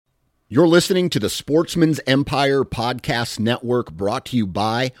You're listening to the Sportsman's Empire Podcast Network, brought to you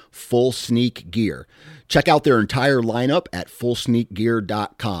by Full Sneak Gear. Check out their entire lineup at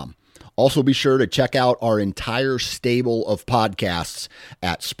fullsneakgear.com. Also be sure to check out our entire stable of podcasts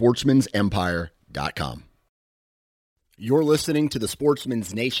at sportsmansempire.com. You're listening to the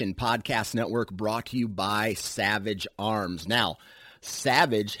Sportsman's Nation Podcast Network, brought to you by Savage Arms. Now,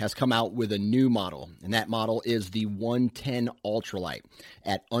 Savage has come out with a new model, and that model is the 110 Ultralight.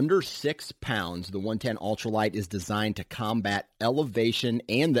 At under 6 pounds, the 110 Ultralight is designed to combat elevation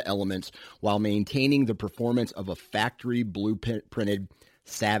and the elements while maintaining the performance of a factory blueprinted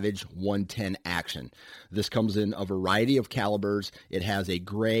Savage 110 action. This comes in a variety of calibers. It has a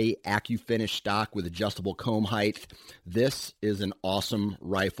gray AccuFinish stock with adjustable comb height. This is an awesome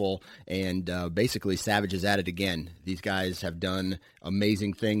rifle, and basically Savage is at it again. These guys have done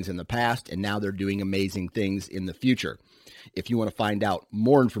amazing things in the past, and now they're doing amazing things in the future. If you want to find out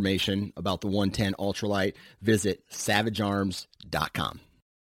more information about the 110 Ultralight, visit savagearms.com.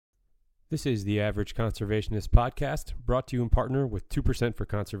 This is the Average Conservationist Podcast, brought to you in partner with 2% for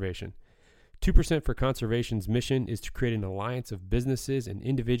Conservation. 2% for Conservation's mission is to create an alliance of businesses and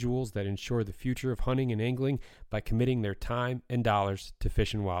individuals that ensure the future of hunting and angling by committing their time and dollars to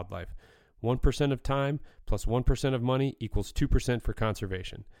fish and wildlife. 1% of time plus 1% of money equals 2% for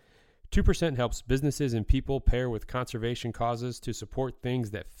conservation. 2% helps businesses and people pair with conservation causes to support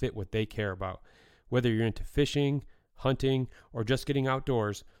things that fit what they care about. Whether you're into fishing, hunting, or just getting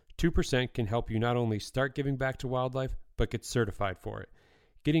outdoors, 2% can help you not only start giving back to wildlife, but get certified for it.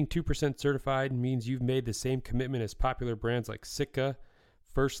 Getting 2% certified means you've made the same commitment as popular brands like Sitka,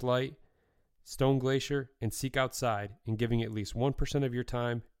 First Light, Stone Glacier, and Seek Outside in giving at least 1% of your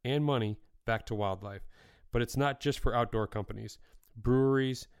time and money back to wildlife. But it's not just for outdoor companies.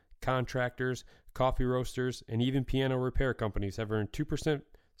 Breweries, contractors, coffee roasters, and even piano repair companies have earned 2%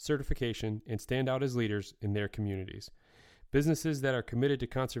 certification and stand out as leaders in their communities. Businesses that are committed to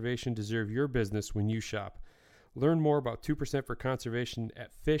conservation deserve your business when you shop. Learn more about 2% for Conservation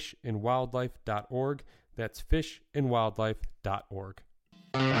at fishandwildlife.org. That's fishandwildlife.org.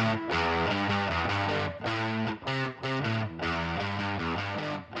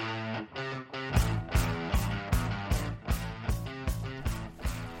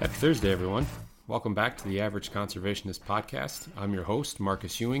 Happy Thursday, everyone. Welcome back to the Average Conservationist Podcast. I'm your host,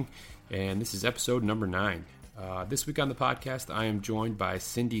 Marcus Ewing, and this is episode number 9. This week on the podcast, I am joined by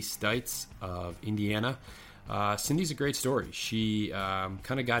Cindy Stites of Indiana. Cindy's a great story. She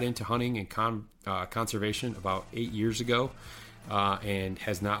kind of got into hunting and conservation about 8 years ago and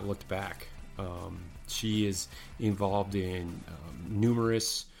has not looked back. She is involved in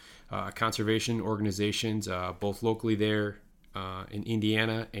numerous conservation organizations, both locally there in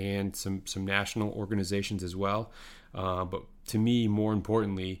Indiana and some national organizations as well. But to me, more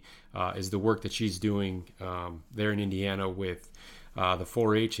importantly, is the work that she's doing there in Indiana with the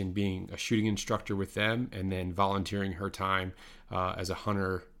 4-H and being a shooting instructor with them, and then volunteering her time as a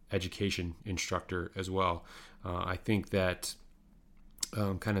hunter education instructor as well. I think that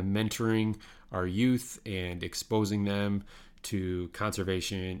kind of mentoring our youth and exposing them to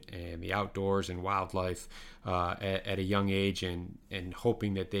conservation and the outdoors and wildlife at a young age, and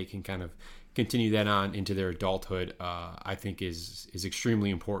hoping that they can kind of continue that on into their adulthood, I think is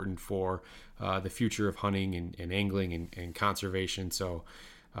extremely important for the future of hunting and angling and conservation. So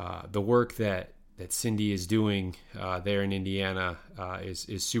the work that Cindy is doing there in Indiana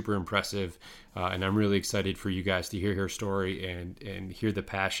is super impressive, and I'm really excited for you guys to hear her story and hear the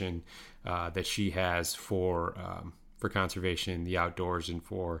passion that she has for conservation, the outdoors, and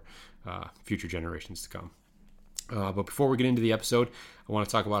for future generations to come. But before we get into the episode, I want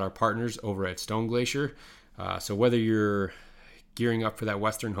to talk about our partners over at Stone Glacier. So whether you're gearing up for that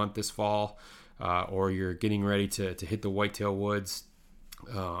western hunt this fall, or you're getting ready to hit the whitetail woods,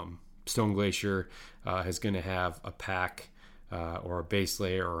 Stone Glacier is going to have a pack or a base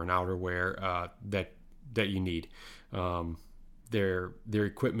layer or an outerwear that you need. Their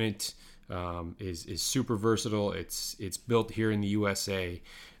equipment is super versatile. It's built here in the USA.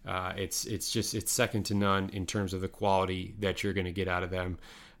 It's second to none in terms of the quality that you're going to get out of them.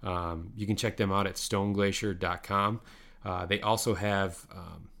 You can check them out at stoneglacier.com. They also have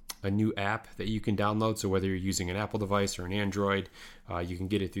a new app that you can download. So whether you're using an Apple device or an Android, you can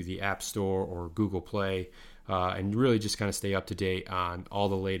get it through the App Store or Google Play, and really just kind of stay up to date on all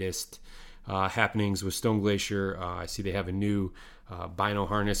the latest happenings with Stone Glacier. I see they have a new bino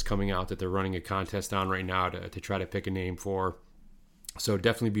harness coming out that they're running a contest on right now to try to pick a name for. So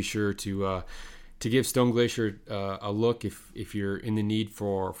definitely be sure to give Stone Glacier a look if you're in the need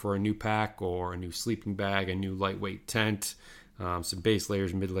for a new pack or a new sleeping bag, a new lightweight tent, some base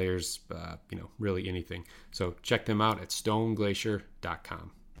layers, mid layers, really anything. So check them out at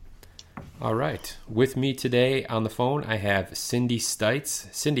stoneglacier.com. All right. With me today on the phone, I have Cindy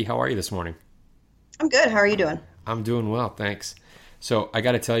Stites. Cindy, how are you this morning? I'm good. How are you doing? I'm doing well, thanks. So I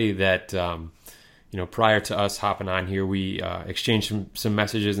got to tell you that, prior to us hopping on here, we exchanged some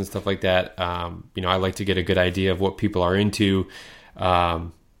messages and stuff like that. I like to get a good idea of what people are into,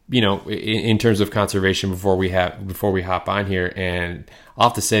 in terms of conservation before we hop on here. And I'll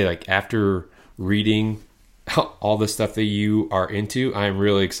have to say, like, after reading all the stuff that you are into, I'm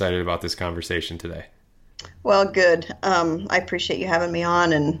really excited about this conversation today. Well, good. I appreciate you having me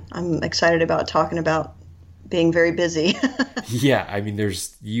on, and I'm excited about talking about being very busy. Yeah, I mean,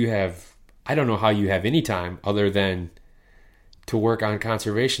 I don't know how you have any time other than to work on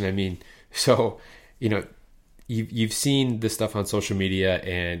conservation. I mean, so, you've seen this stuff on social media,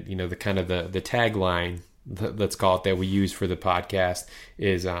 and, the kind of the tagline, let's call it, that we use for the podcast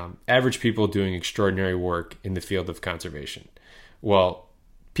is average people doing extraordinary work in the field of conservation. Well,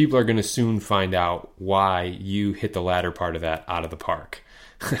 people are going to soon find out why you hit the latter part of that out of the park.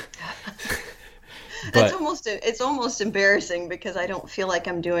 It's almost embarrassing because I don't think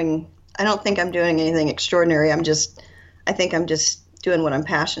I'm doing anything extraordinary. I think I'm just doing what I'm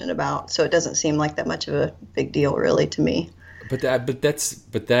passionate about. So it doesn't seem like that much of a big deal really to me. But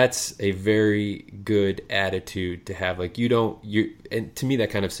that's a very good attitude to have. Like, and to me that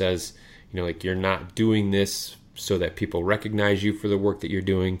kind of says, like, you're not doing this so that people recognize you for the work that you're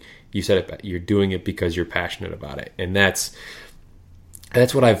doing. You said it, you're doing it because you're passionate about it. And that's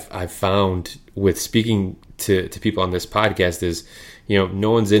what I've found with speaking to people on this podcast is,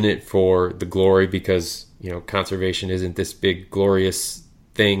 no one's in it for the glory because, conservation isn't this big glorious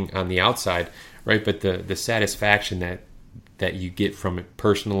thing on the outside, right? But the satisfaction that you get from it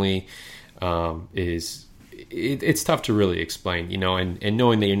personally it's tough to really explain, and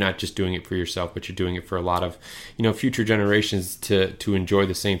knowing that you're not just doing it for yourself, but you're doing it for a lot of, future generations to enjoy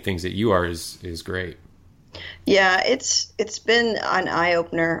the same things that you are is great. Yeah, it's been an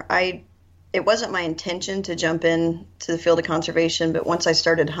eye-opener. It wasn't my intention to jump in to the field of conservation, but once I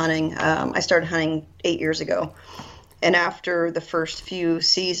started hunting, I started hunting 8 years ago. And after the first few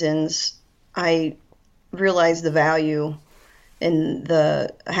seasons, I realized the value in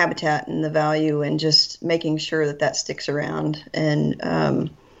the habitat and the value in just making sure that sticks around.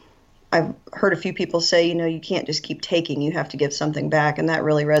 And I've heard a few people say, you can't just keep taking, you have to give something back. And that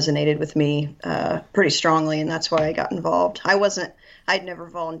really resonated with me pretty strongly. And that's why I got involved. I'd never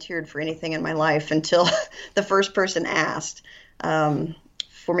volunteered for anything in my life until the first person asked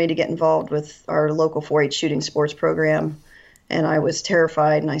for me to get involved with our local 4-H shooting sports program. And I was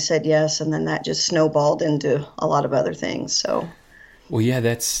terrified, and I said yes. And then that just snowballed into a lot of other things. So, well, yeah,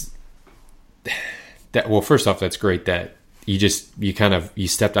 well, first off, that's great that you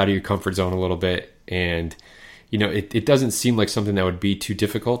stepped out of your comfort zone a little bit. And, it doesn't seem like something that would be too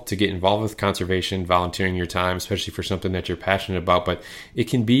difficult to get involved with conservation, volunteering your time, especially for something that you're passionate about. But it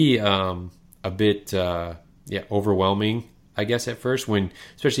can be a bit overwhelming, I guess, at first,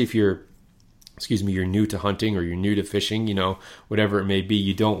 especially if you're new to hunting or you're new to fishing, whatever it may be.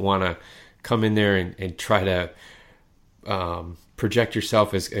 You don't want to come in there and try to project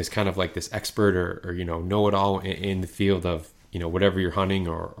yourself as kind of like this expert or know-it-all in the field of, whatever you're hunting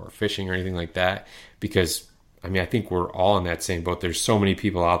or fishing or anything like that. Because, I think we're all in that same boat. There's so many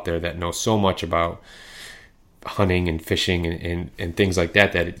people out there that know so much about hunting and fishing and things like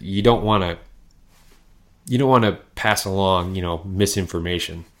that you don't want to pass along,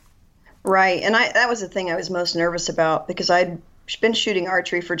 misinformation. Right. And that was the thing I was most nervous about because I'd been shooting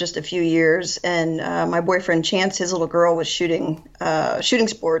archery for just a few years. And my boyfriend, Chance, his little girl was shooting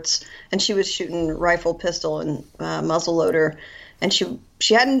sports, and she was shooting rifle, pistol, and muzzle loader. And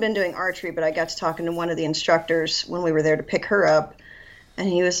she hadn't been doing archery, but I got to talking to one of the instructors when we were there to pick her up. And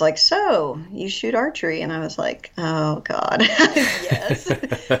he was like, "So, you shoot archery?" And I was like, "Oh God, yes."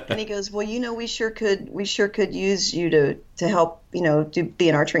 And he goes, "Well, we sure could use you to help, be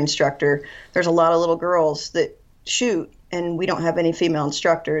an archery instructor. There's a lot of little girls that shoot, and we don't have any female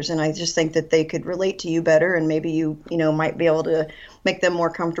instructors. And I just think that they could relate to you better, and maybe you might be able to make them more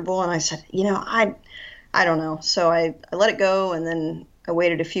comfortable." And I said, I don't know. So I let it go, and then I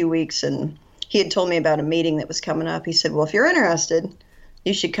waited a few weeks, and he had told me about a meeting that was coming up. He said, "Well, if you're interested,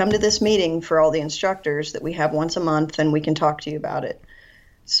 you should come to this meeting for all the instructors that we have once a month, and we can talk to you about it."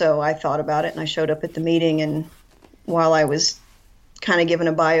 So I thought about it, and I showed up at the meeting, and while I was kind of giving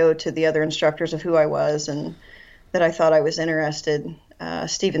a bio to the other instructors of who I was and that I thought I was interested,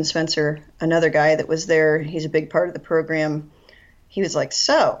 Steven Spencer, another guy that was there, he's a big part of the program, he was like,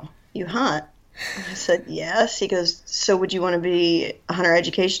 "So, you hunt?" I said, yes. He goes, so would you want to be a hunter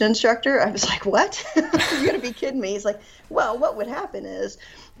education instructor? I was like, what? You're going to be kidding me. He's like, well, what would happen is,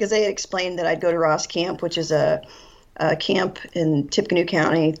 because they had explained that I'd go to Ross Camp, which is a camp in Tippecanoe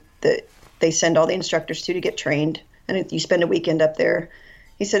County that they send all the instructors to get trained. And you spend a weekend up there.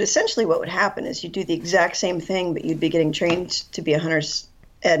 He said, essentially what would happen is you'd do the exact same thing, but you'd be getting trained to be a hunter's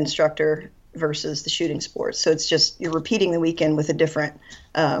ed instructor versus the shooting sports. So it's just, you're repeating the weekend with a different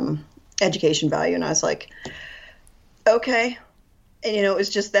education value. And I was like, okay. And, it was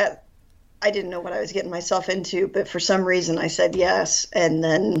just that I didn't know what I was getting myself into, but for some reason I said yes. And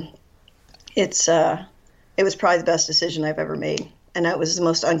then it was probably the best decision I've ever made. And that was the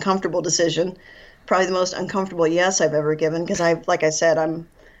most uncomfortable decision, probably the most uncomfortable yes I've ever given. Because like I said,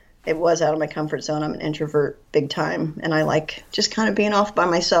 it was out of my comfort zone. I'm an introvert big time. And I like just kind of being off by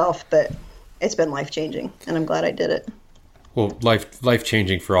myself, but it's been life-changing and I'm glad I did it. Well,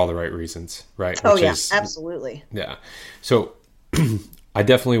 life-changing for all the right reasons, right? Oh, yeah, absolutely. Yeah. So I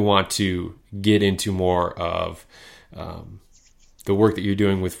definitely want to get into more of the work that you're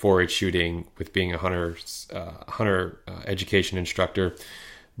doing with 4-H shooting, with being a hunter education instructor.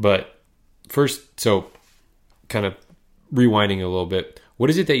 But first, so kind of rewinding a little bit, what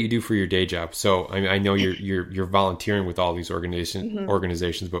is it that you do for your day job? So I know you're volunteering with all these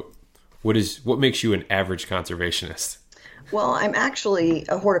organizations, but what makes you an average conservationist? Well, I'm actually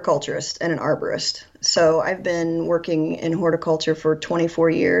a horticulturist and an arborist. So I've been working in horticulture for 24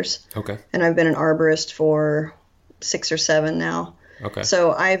 years. Okay. And I've been an arborist for 6 or 7 now. Okay.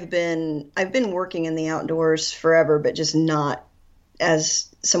 So I've been working in the outdoors forever, but just not as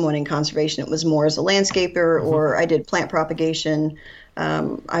someone in conservation. It was more as a landscaper, or I did plant propagation.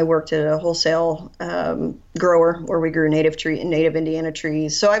 I worked at a wholesale grower where we grew native Indiana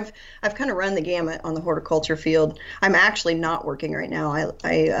trees. So I've kind of run the gamut on the horticulture field. I'm actually not working right now.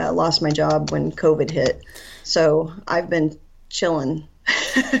 I lost my job when COVID hit, so I've been chilling.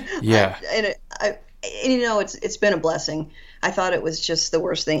 Yeah. It's been a blessing. I thought it was just the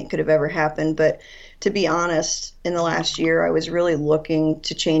worst thing that could have ever happened, but to be honest, in the last year, I was really looking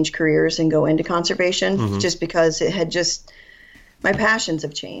to change careers and go into conservation, just because it had just. My passions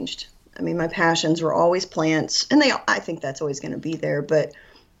have changed. I mean, my passions were always plants, and I think that's always going to be there. But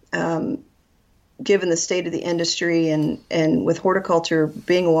given the state of the industry and with horticulture,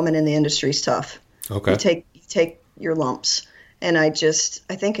 being a woman in the industry is tough. Okay. You take your lumps, and I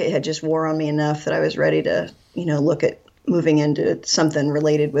think it had just wore on me enough that I was ready to, look at moving into something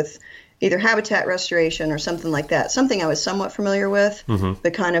related with either habitat restoration or something like that. Something I was somewhat familiar with,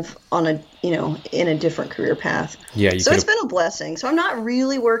 but kind of on in a different career path. Yeah. So it's been a blessing. So I'm not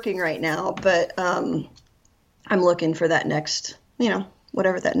really working right now, but I'm looking for that next,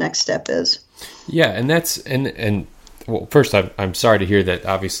 whatever that next step is. Yeah. And well, first I'm sorry to hear that,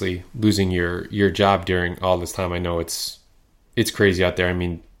 obviously losing your job during all this time. I know it's crazy out there. I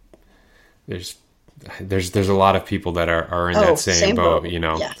mean, there's a lot of people that are in that same boat,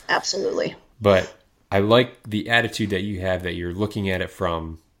 Yeah, absolutely. But I like the attitude that you have, that you're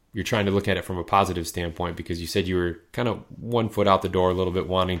trying to look at it from a positive standpoint, because you said you were kind of 1 foot out the door a little bit,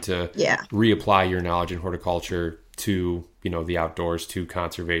 wanting to reapply your knowledge in horticulture to, the outdoors, to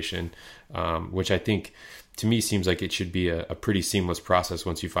conservation, which I think to me seems like it should be a pretty seamless process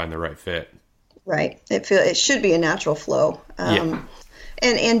once you find the right fit. Right. It should be a natural flow.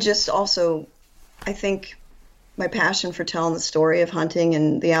 And just also, I think my passion for telling the story of hunting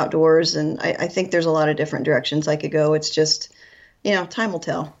and the outdoors, and I think there's a lot of different directions I could go. It's just, time will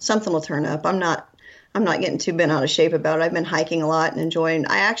tell. Something will turn up. I'm not getting too bent out of shape about it. I've been hiking a lot and enjoying.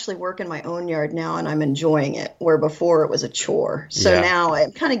 I actually work in my own yard now, and I'm enjoying it, where before it was a chore. So now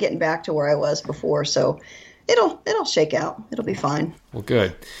I'm kind of getting back to where I was before. So it'll shake out. It'll be fine. Well,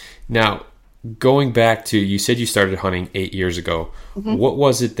 good. Now, going back to, you said you started hunting 8 years ago. What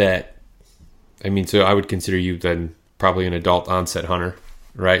was it that, so I would consider you then probably an adult onset hunter,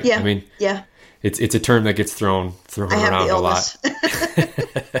 right? Yeah. Yeah. It's a term that gets thrown around a lot.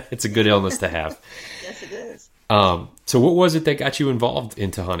 It's a good illness to have. Yes, it is. So what was it that got you involved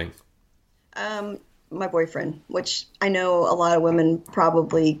into hunting? My boyfriend, which I know a lot of women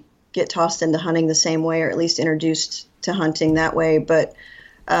probably get tossed into hunting the same way, or at least introduced to hunting that way. But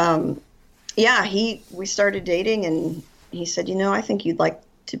we started dating, and he said, I think you'd like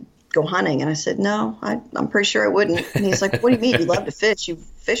to go hunting. And I said, no, I'm pretty sure I wouldn't. And he's like, what do you mean? You love to fish. You've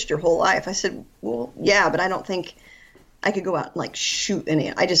fished your whole life. I said, well, yeah, but I don't think I could go out and shoot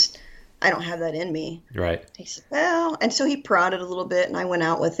any. I don't have that in me. Right. He said, well, and so he prodded a little bit, and I went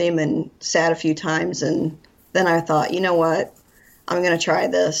out with him and sat a few times. And then I thought, you know what, I'm going to try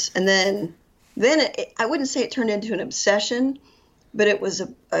this. And then I wouldn't say it turned into an obsession, but it was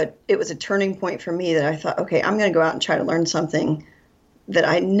a turning point for me that I thought, okay, I'm going to go out and try to learn something that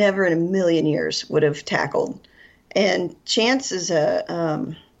I never in a million years would have tackled. And Chance is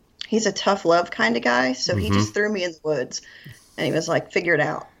he's a tough love kind of guy. So he just threw me in the woods and he was like, figure it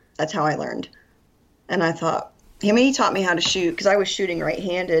out. That's how I learned. And I thought, he taught me how to shoot because I was shooting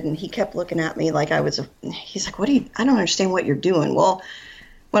right-handed and he kept looking at me like he's like, I don't understand what you're doing. Well,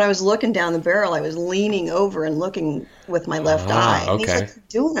 when I was looking down the barrel, I was leaning over and looking with my left eye. And he's like, you're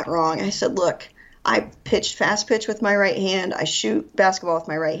doing it wrong. I said, look, I fast pitch with my right hand. I shoot basketball with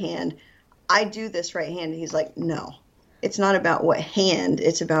my right hand. I do this right hand. And he's like, no, it's not about what hand.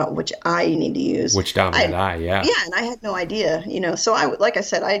 It's about which eye you need to use. Which dominant eye, yeah. Yeah, and I had no idea, So like I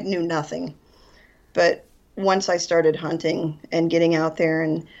said, I knew nothing. But once I started hunting and getting out there,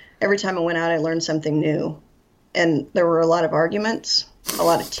 and every time I went out, I learned something new. And there were a lot of arguments, a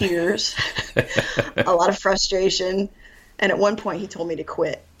lot of tears, a lot of frustration. And at one point, he told me to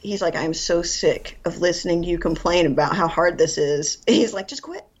quit. He's like, I'm so sick of listening to you complain about how hard this is. He's like, just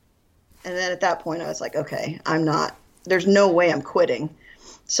quit. And then at that point, I was like, okay, there's no way I'm quitting.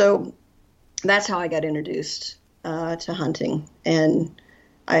 So that's how I got introduced to hunting. And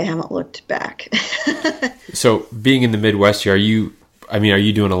I haven't looked back. So being in the Midwest here, are you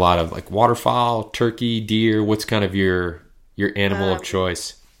doing a lot of like waterfowl, turkey, deer? What's kind of your animal of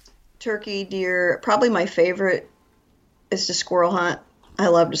choice? Turkey, deer. Probably my favorite is to squirrel hunt. I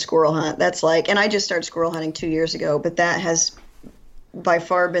love to squirrel hunt. And I just started squirrel hunting 2 years ago, but that has by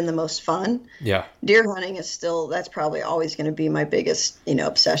far been the most fun. Yeah. Deer hunting that's probably always going to be my biggest,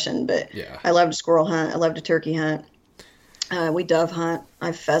 obsession, but yeah. I love to squirrel hunt. I love to turkey hunt. We dove hunt.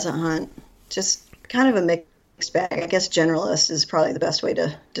 I pheasant hunt. Just kind of a mixed bag. I guess generalist is probably the best way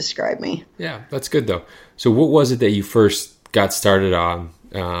to describe me. Yeah, that's good though. So what was it that you first got started on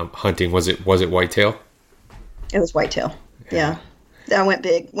hunting? Was it whitetail? It was whitetail. Yeah. I went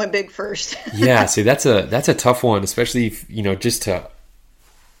big first. Yeah. See, that's a tough one, especially if, just to,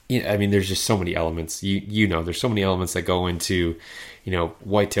 there's just so many elements, there's so many elements that go into,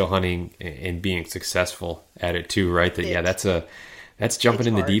 whitetail hunting and being successful at it too, right? That's jumping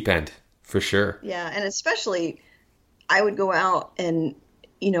in the deep end for sure. Yeah. And especially I would go out and,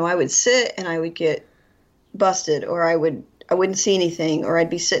 I would sit and I would get busted, or I wouldn't see anything, or I'd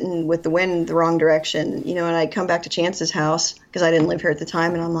be sitting with the wind the wrong direction, and I'd come back to Chance's house because I didn't live here at the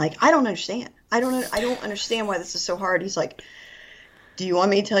time. And I'm like, I don't understand. I don't understand why this is so hard. He's like, do you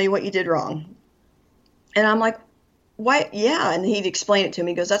want me to tell you what you did wrong? And I'm like, why? Yeah. And he'd explain it to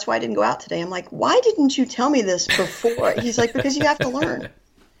me. He goes, that's why I didn't go out today. I'm like, why didn't you tell me this before? He's like, because you have to learn.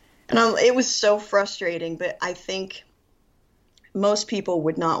 And it was so frustrating, but I think most people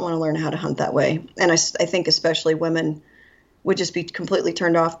would not want to learn how to hunt that way. And I think especially women would just be completely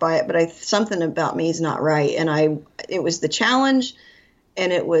turned off by it. But something about me is not right. And it was the challenge,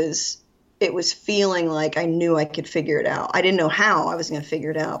 and it was feeling like I knew I could figure it out. I didn't know how I was going to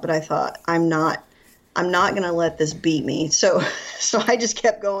figure it out, but I thought I'm not going to let this beat me. So I just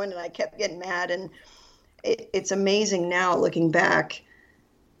kept going, and I kept getting mad. And it's amazing now looking back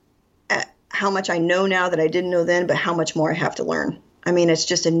at how much I know now that I didn't know then, but how much more I have to learn. I mean, it's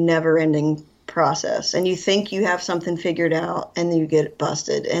just a never ending process, and you think you have something figured out, and then you get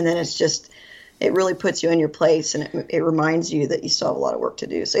busted, and then it really puts you in your place, and it reminds you that you still have a lot of work to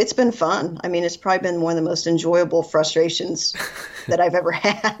do. So it's been fun. I mean, it's probably been one of the most enjoyable frustrations that I've ever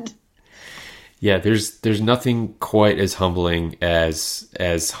had. Yeah, there's nothing quite as humbling as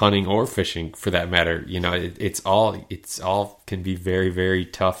hunting or fishing, for that matter. It's all can be very, very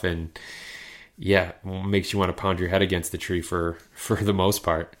tough, and yeah, makes you want to pound your head against the tree for the most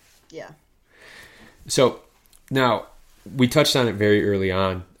part. Yeah. So now, we touched on it very early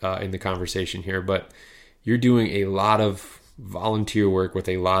on in the conversation here, but you're doing a lot of volunteer work with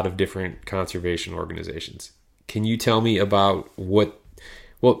a lot of different conservation organizations. Can you tell me about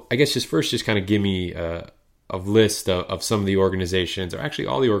I guess just kind of give me a list of some of the organizations, or actually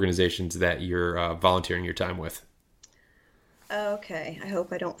all the organizations that you're volunteering your time with. Okay, I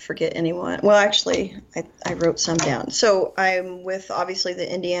hope I don't forget anyone. Well, actually, I wrote some down. So I'm with, obviously,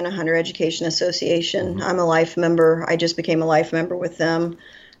 the Indiana Hunter Education Association. Mm-hmm. I'm a life member. I just became a life member with them.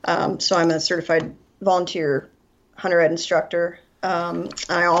 So I'm a certified volunteer hunter ed instructor.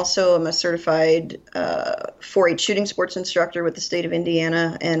 I also am a certified 4-H shooting sports instructor with the state of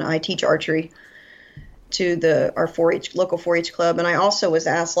Indiana, and I teach archery to our local 4-H club. And I also was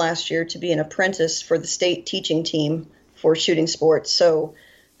asked last year to be an apprentice for the state teaching team for shooting sports. So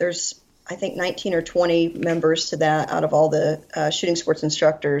there's, I think, 19 or 20 members to that out of all the shooting sports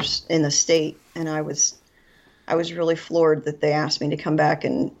instructors in the state. And I was really floored that they asked me to come back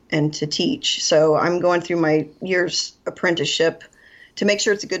and to teach. So I'm going through my year's apprenticeship to make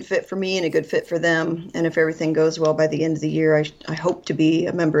sure it's a good fit for me and a good fit for them. And if everything goes well by the end of the year, I hope to be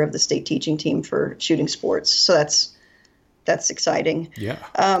a member of the state teaching team for shooting sports. So that's exciting. Yeah.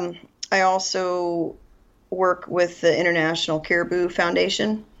 I also work with the International Caribou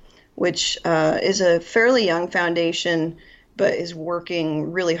Foundation, which is a fairly young foundation, but is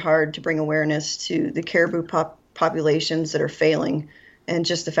working really hard to bring awareness to the caribou populations that are failing. And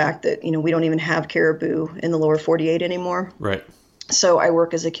just the fact that, we don't even have caribou in the lower 48 anymore. Right. So I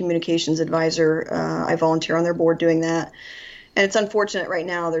work as a communications advisor. I volunteer on their board doing that. And it's unfortunate right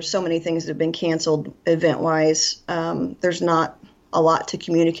now. There's so many things that have been canceled event-wise. There's not a lot to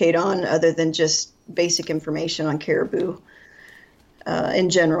communicate on other than just basic information on caribou in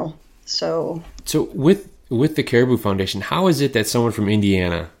general. So with the Caribou Foundation, how is it that someone from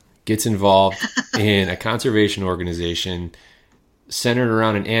Indiana gets involved in a conservation organization centered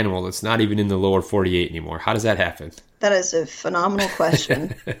around an animal that's not even in the lower 48 anymore? How does that happen? That is a phenomenal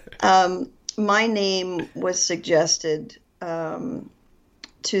question. My name was suggested to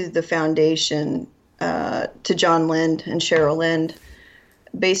the foundation, to John Lind and Cheryl Lind,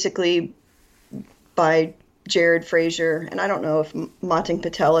 basically by Jared Frazier. And I don't know if Monting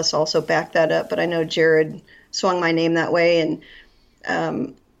Patelis also backed that up, but I know Jared swung my name that way,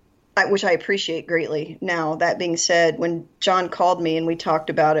 and which I appreciate greatly. Now, that being said, when John called me and we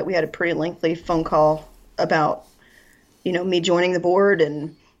talked about it, we had a pretty lengthy phone call about, me joining the board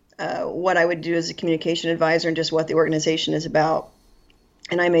and what I would do as a communication advisor and just what the organization is about.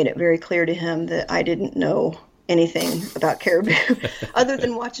 And I made it very clear to him that I didn't know anything about caribou other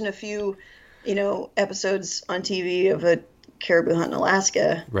than watching a few, episodes on TV of a caribou hunt in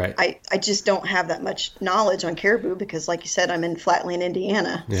Alaska. Right. I just don't have that much knowledge on caribou because, like you said, I'm in Flatland,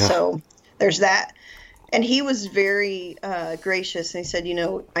 Indiana. Yeah. So there's that. And he was very gracious. And he said,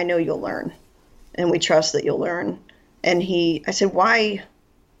 I know you'll learn, and we trust that you'll learn. And I said, why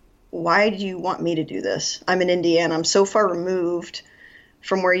do you want me to do this? I'm in Indiana. I'm so far removed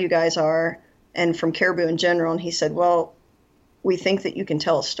from where you guys are and from caribou in general. And he said, well, we think that you can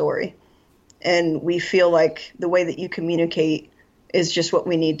tell a story. And we feel like the way that you communicate is just what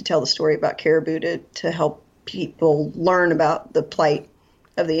we need to tell the story about caribou to help people learn about the plight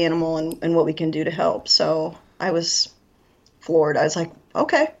of the animal and what we can do to help. So I was floored. I was like,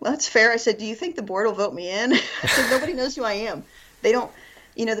 okay, well, that's fair. I said, do you think the board will vote me in? I said, nobody knows who I am. They don't,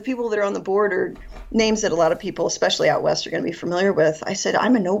 the people that are on the board are names that a lot of people, especially out west, are going to be familiar with. I said,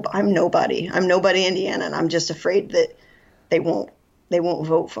 I'm nobody. I'm nobody Indiana, and I'm just afraid that they won't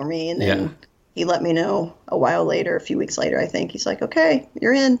vote for me. And then he let me know a while later, a few weeks later, I think. He's like, okay,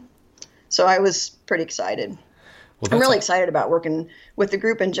 you're in. So I was pretty excited. Well, I'm really excited about working with the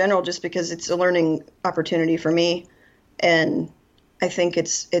group in general, just because it's a learning opportunity for me. And I think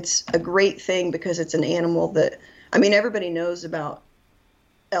it's a great thing because it's an animal that, everybody knows about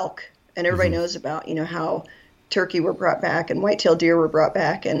elk, and everybody knows about, how turkey were brought back and white-tailed deer were brought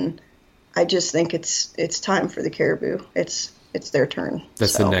back. And I just think it's time for the caribou. It's their turn.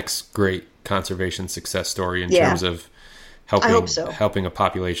 That's the next great conservation success story in terms of helping a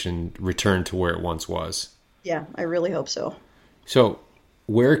population return to where it once was. Yeah, I really hope so. So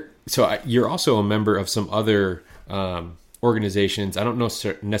you're also a member of some other organizations. I don't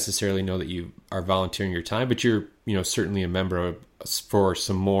necessarily know that you are volunteering your time, but you're certainly a member for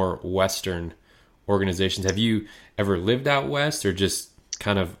some more Western organizations. Have you ever lived out west, or just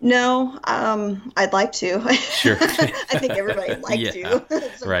kind of? No, I'd like to. Sure. I think everybody would like to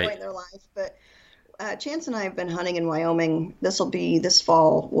at some right. point in their life. But Chance and I have been hunting in Wyoming. This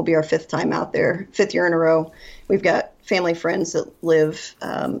fall will be our fifth year in a row. We've got family friends that live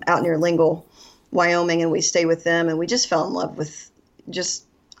out near Lingle, Wyoming, and we stay with them. And we just fell in love with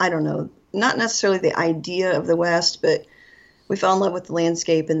not necessarily the idea of the West, but we fell in love with the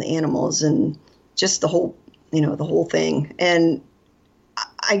landscape and the animals and just the whole thing. And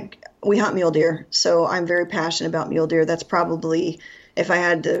we hunt mule deer, so I'm very passionate about mule deer. That's probably, if I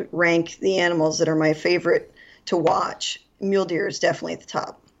had to rank the animals that are my favorite to watch, mule deer is definitely at the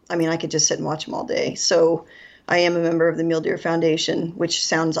top. I could just sit and watch them all day. So I am a member of the Mule Deer Foundation, which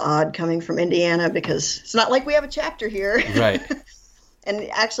sounds odd coming from Indiana because it's not like we have a chapter here. Right. And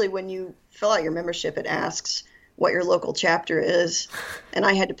actually, when you fill out your membership, it asks what your local chapter is. And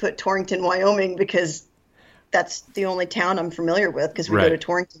I had to put Torrington, Wyoming, because that's the only town I'm familiar with, because we go to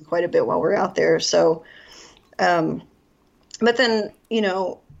Torrington quite a bit while we're out there. So, but then,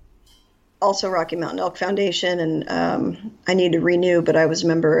 also Rocky Mountain Elk Foundation, and I need to renew, but I was a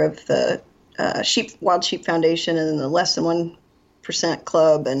member of the Wild Sheep Foundation and the Less Than 1%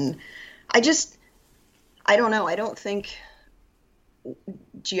 Club. And I don't know. I don't think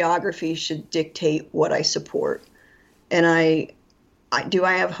geography should dictate what I support. And I do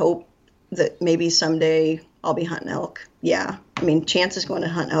I have hope that maybe someday I'll be hunting elk? Yeah. I mean, Chance is going to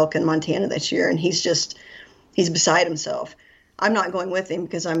hunt elk in Montana this year, and he's beside himself. I'm not going with him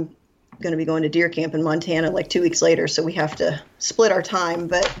because I'm going to be going to deer camp in Montana like 2 weeks later, so we have to split our time.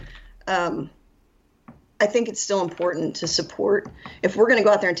 But I think it's still important to support. If we're going to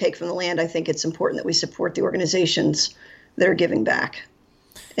go out there and take from the land, I think it's important that we support the organizations that are giving back.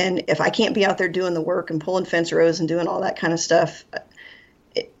 And if I can't be out there doing the work and pulling fence rows and doing all that kind of stuff,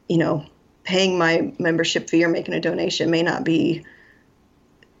 paying my membership fee or making a donation may not make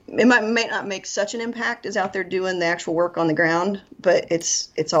such an impact as out there doing the actual work on the ground, but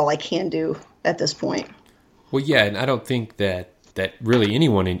it's all I can do at this point. Well, yeah, and I don't think that really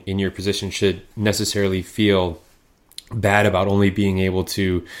anyone in your position should necessarily feel bad about only being able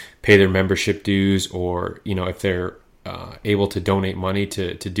to pay their membership dues, or, if they're able to donate money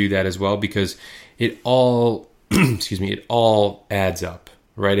to do that as well, because it all, it all adds up,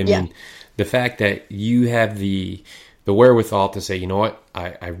 right? I mean, the fact that you have the wherewithal to say, you know what,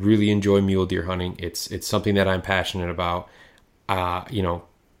 I really enjoy mule deer hunting. It's something that I'm passionate about.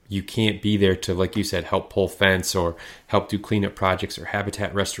 You can't be there to, like you said, help pull fence or help do cleanup projects or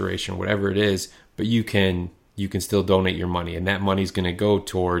habitat restoration, whatever it is, but you can still donate your money, and that money is going to go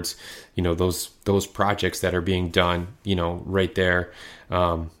towards, those projects that are being done, right there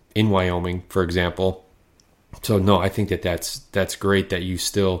in Wyoming, for example. So no, I think that's great that you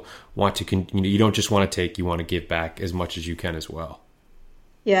still want to, you don't just want to take, you want to give back as much as you can as well.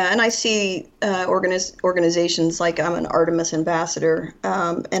 Yeah, and I see organizations like, I'm an Artemis ambassador,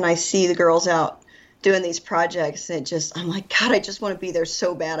 and I see the girls out doing these projects, and I'm like, God, I just want to be there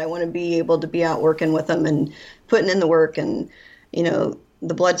so bad. I want to be able to be out working with them and putting in the work and,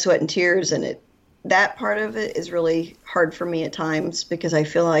 the blood, sweat, and tears. And that part of it is really hard for me at times because I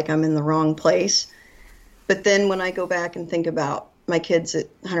feel like I'm in the wrong place. But then when I go back and think about my kids at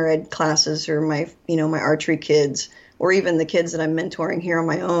hunter ed classes, or my archery kids, or even the kids that I'm mentoring here on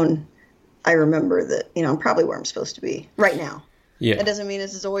my own, I remember that, I'm probably where I'm supposed to be right now. Yeah. That doesn't mean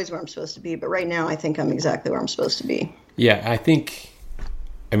this is always where I'm supposed to be, but right now I think I'm exactly where I'm supposed to be. Yeah,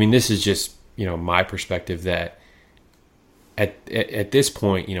 this is just, my perspective that at this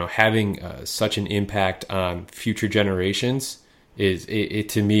point, having such an impact on future generations is it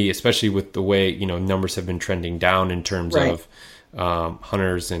to me, especially with the way, numbers have been trending down in terms of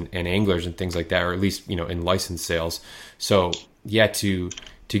hunters and anglers and things like that, or at least, in license sales. So yeah, to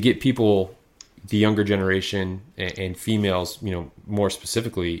get people, the younger generation and females, more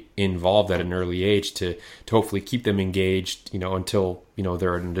specifically, involved at an early age to hopefully keep them engaged, until,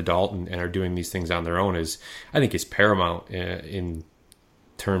 they're an adult and are doing these things on their own I think is paramount in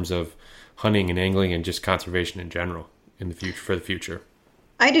terms of hunting and angling and just conservation in general in the future, for the future.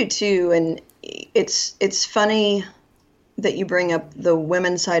 I do too. And it's funny that you bring up the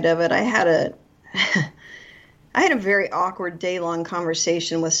women's side of it. I had a very awkward day-long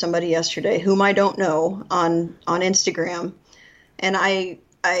conversation with somebody yesterday whom I don't know on Instagram, and I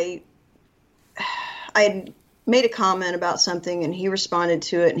had made a comment about something, and he responded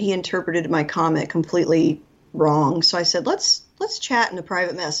to it, and he interpreted my comment completely wrong. So I said, let's chat in a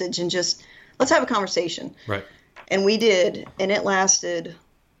private message and just let's have a conversation. Right. And we did, and it lasted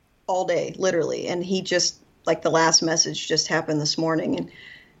all day, literally. And he just, like, the last message just happened this morning,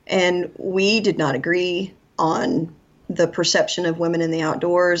 and we did not agree on the perception of women in the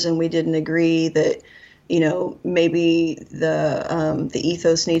outdoors, and we didn't agree that, maybe the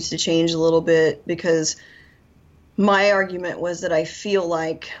ethos needs to change a little bit, because my argument was that I feel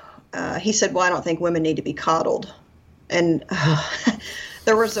like he said, well, I don't think women need to be coddled, and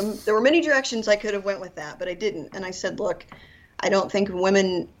there were many directions I could have went with that, but I didn't. And I said, look, I don't think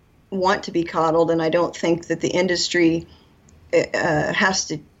women want to be coddled, and I don't think that the industry has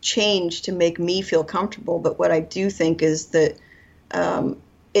to change to make me feel comfortable. But what I do think is that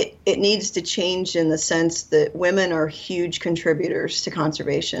it needs to change in the sense that women are huge contributors to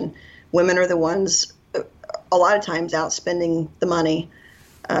conservation. Women are the ones a lot of times out spending the money.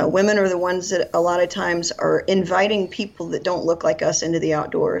 Women are the ones that a lot of times are inviting people that don't look like us into the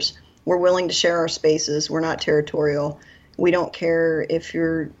outdoors. We're willing to share our spaces. We're not territorial. We don't care if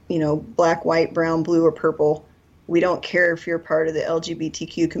you're, black, white, brown, blue, or purple. We don't care if you're part of the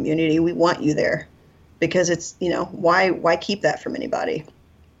LGBTQ community. We want you there because it's, why keep that from anybody?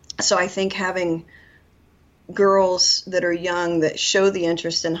 So I think having girls that are young that show the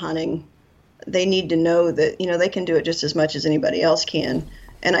interest in hunting, they need to know that, they can do it just as much as anybody else can.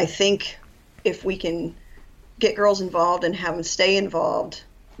 And I think if we can get girls involved and have them stay involved,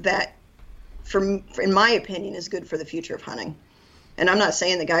 that, in my opinion, is good for the future of hunting. And I'm not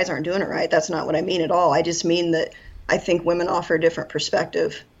saying the guys aren't doing it right. That's not what I mean at all. I just mean that I think women offer a different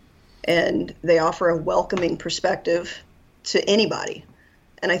perspective, and they offer a welcoming perspective to anybody.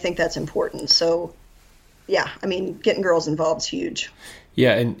 And I think that's important. So, yeah, I mean, getting girls involved is huge.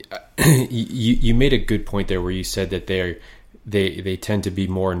 Yeah, and you made a good point there where you said that they tend to be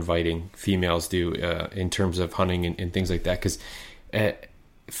more inviting, females do, in terms of hunting and things like that. Because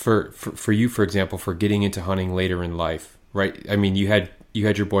for you, for example, for getting into hunting later in life, right? I mean, you had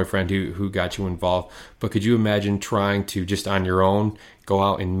your boyfriend who got you involved, but could you imagine trying to just on your own go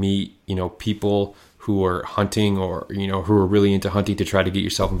out and meet, people who are hunting or, who are really into hunting to try to get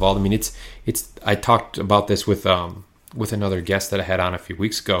yourself involved? I mean, it's, I talked about this with another guest that I had on a few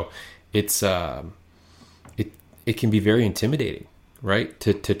weeks ago. It's, it can be very intimidating, right?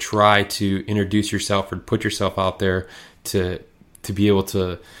 To try to introduce yourself or put yourself out there to be able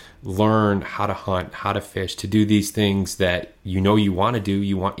to learn how to hunt, how to fish, to do these things that you want to do.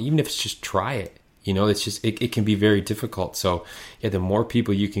 Even if it's just try it, it's just, it can be very difficult. So yeah, the more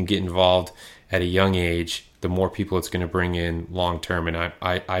people you can get involved at a young age, the more people it's going to bring in long term. And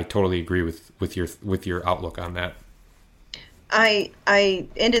I totally agree with your outlook on that. I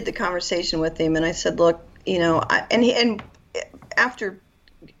ended the conversation with him and I said, look, and after,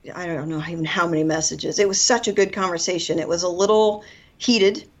 I don't know even how many messages, it was such a good conversation. It was a little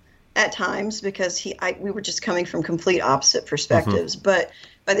heated at times because we were just coming from complete opposite perspectives. Mm-hmm. But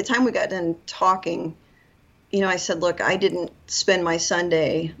by the time we got done talking, I said, look, I didn't spend my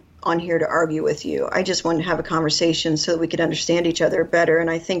Sunday on here to argue with you. I just wanted to have a conversation so that we could understand each other better. And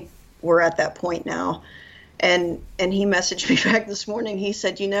I think we're at that point now. And he messaged me back this morning. He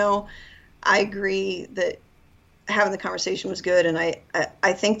said, I agree that having the conversation was good. And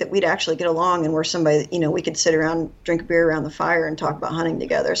I think that we'd actually get along and we're somebody, we could sit around, drink a beer around the fire and talk about hunting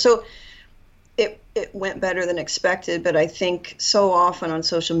together. So it went better than expected. But I think so often on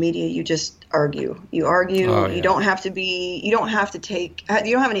social media, you just argue. You argue. Oh, yeah. You don't have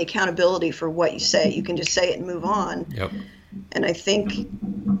any accountability for what you say. You can just say it and move on. Yep. And I think,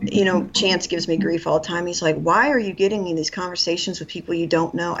 Chance gives me grief all the time. He's like, why are you getting in these conversations with people you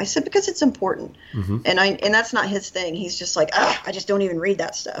don't know? I said, because it's important. Mm-hmm. And that's not his thing. He's just like, I just don't even read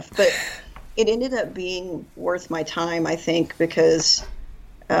that stuff. But it ended up being worth my time, I think, because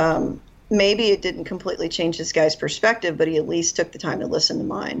maybe it didn't completely change this guy's perspective, but he at least took the time to listen to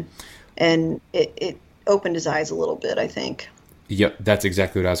mine. And it opened his eyes a little bit, I think. Yep, that's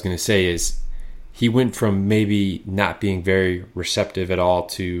exactly what I was going to say is, he went from maybe not being very receptive at all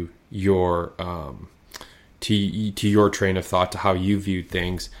to your to your train of thought, to how you viewed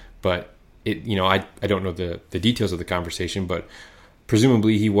things. But I don't know the details of the conversation, but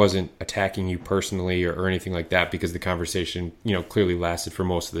presumably he wasn't attacking you personally or anything like that, because the conversation clearly lasted for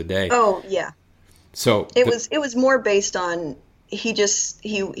most of the day. Oh yeah. So it was more based on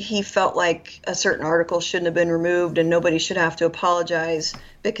he felt like a certain article shouldn't have been removed and nobody should have to apologize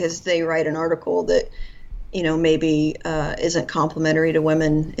because they write an article that, maybe isn't complimentary to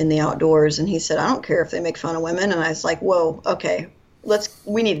women in the outdoors. And he said, I don't care if they make fun of women. And I was like, whoa, okay,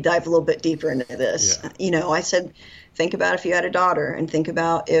 we need to dive a little bit deeper into this. Yeah. I said, think about if you had a daughter and think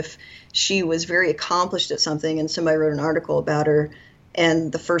about if she was very accomplished at something and somebody wrote an article about her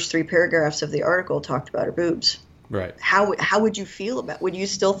and the first 3 paragraphs of the article talked about her boobs. Right. How would you feel about it? Would you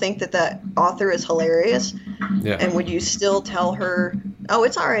still think that author is hilarious? Yeah. And would you still tell her, oh,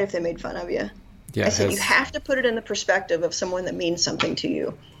 it's all right if they made fun of you? Yeah, I said you have to put it in the perspective of someone that means something to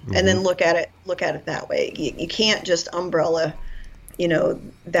you, mm-hmm. and then look at it that way. You can't just umbrella,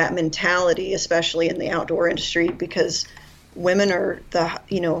 that mentality, especially in the outdoor industry, because women are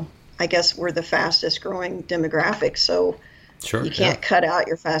I guess we're the fastest growing demographic. So. Sure, you can't cut out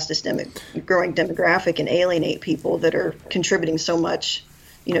your fastest growing demographic and alienate people that are contributing so much,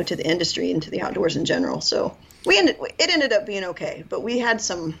 to the industry and to the outdoors in general. So it ended up being okay, but we had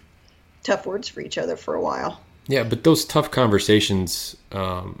some tough words for each other for a while. Yeah, but those tough conversations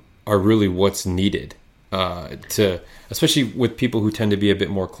are really what's needed especially with people who tend to be a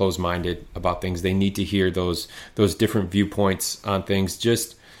bit more closed-minded about things. They need to hear those different viewpoints on things,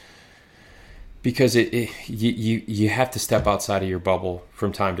 just because you have to step outside of your bubble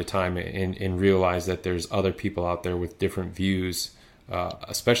from time to time and realize that there's other people out there with different views,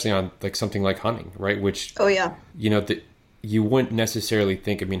 especially on like something like hunting, right? Which, oh yeah, you wouldn't necessarily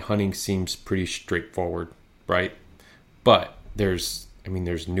think. I mean, hunting seems pretty straightforward, right? But there's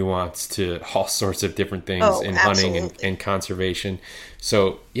nuance to all sorts of different things in hunting and conservation.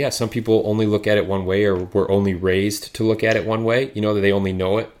 So yeah, some people only look at it one way, or were only raised to look at it one way. That they only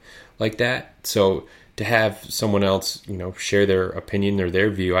know it like that. So to have someone else, share their opinion or their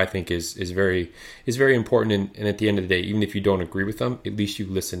view, I think is very important. And at the end of the day, even if you don't agree with them, at least you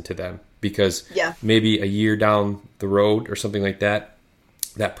listen to them because Yeah. maybe a year down the road or something like that,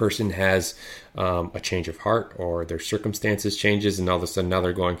 that person has a change of heart or their circumstances changes, and all of a sudden now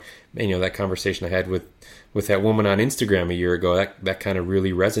they're going, man, that conversation I had with that woman on Instagram a year ago, that kind of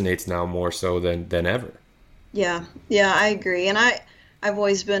really resonates now more so than ever. Yeah, I agree. And I've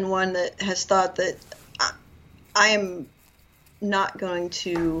always been one that has thought that I am not going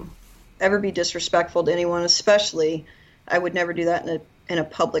to ever be disrespectful to anyone, especially I would never do that in a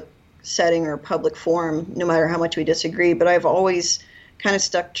public setting or a public forum, no matter how much we disagree. But I've always kind of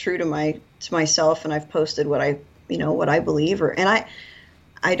stuck true to myself, and I've posted what I believe,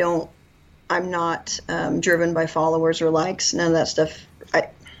 I'm not driven by followers or likes, none of that stuff.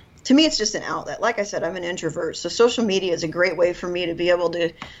 To me, it's just an outlet. Like I said, I'm an introvert, so social media is a great way for me to be able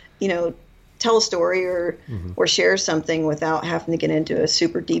to, tell a story or share something without having to get into a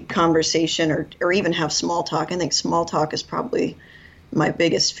super deep conversation or even have small talk. I think small talk is probably my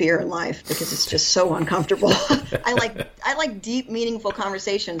biggest fear in life because it's just so uncomfortable. I like deep, meaningful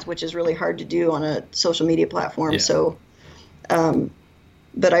conversations, which is really hard to do on a social media platform. Yeah. So,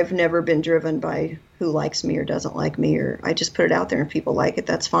 but I've never been driven by who likes me or doesn't like me, or I just put it out there and people like it,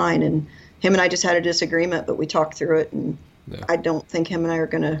 that's fine. And him and I just had a disagreement, but we talked through it, and I don't think him and I are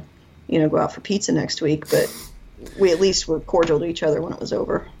going to, go out for pizza next week, but we at least were cordial to each other when it was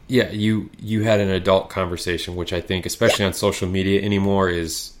over. Yeah, you had an adult conversation, which I think, especially on social media anymore,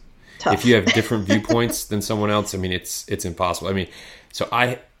 is tough. If you have different viewpoints than someone else, I mean, it's impossible. I mean, so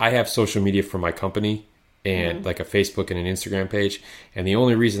I have social media for my company and like a Facebook and an Instagram page, and the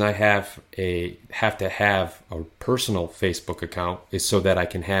only reason I have to have a personal Facebook account is so that I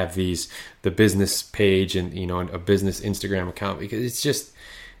can have the business page and a business Instagram account, because it's just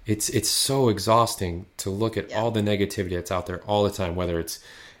it's so exhausting to look at all the negativity that's out there all the time, whether it's,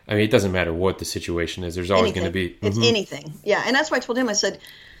 I mean, it doesn't matter what the situation is, there's always going to be it's anything. Yeah. And that's why I told him, I said,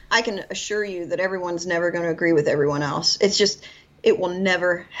 I can assure you that everyone's never going to agree with everyone else. It's just, it will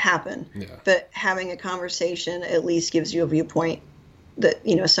never happen. Yeah. But having a conversation at least gives you a viewpoint that,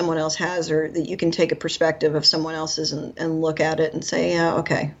 someone else has, or that you can take a perspective of someone else's and look at it and say, yeah,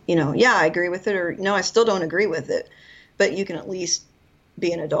 okay, I agree with it, or no, I still don't agree with it. But you can at least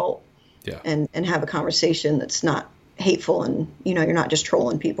be an adult and have a conversation that's not hateful, and, you're not just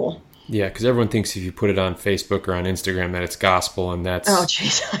trolling people. Yeah, because everyone thinks if you put it on Facebook or on Instagram that it's gospel, and that's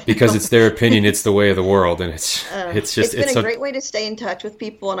because it's their opinion, it's the way of the world, and it's been a great way to stay in touch with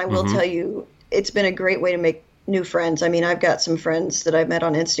people, and I will tell you, it's been a great way to make new friends. I mean, I've got some friends that I've met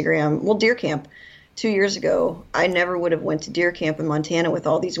on Instagram. Well, deer camp 2 years ago, I never would have went to deer camp in Montana with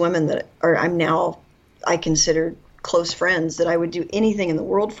all these women that I consider close friends that I would do anything in the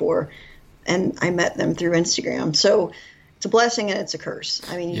world for, and I met them through Instagram. So it's a blessing and it's a curse.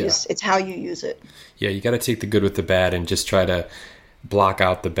 I mean, it's how you use it. Yeah, you got to take the good with the bad and just try to block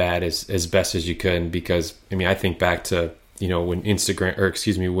out the bad as best as you can, because, I mean, I think back to, when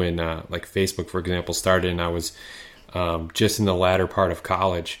when like Facebook, for example, started, and I was just in the latter part of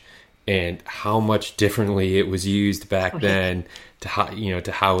college, and how much differently it was used back then to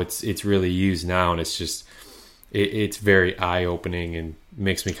how it's really used now. And it's just, it's very eye-opening and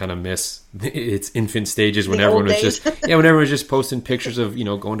makes me kind of miss its infant stages when everyone was just posting pictures of,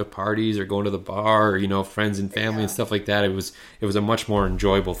 going to parties or going to the bar, or, friends and family and stuff like that. It was a much more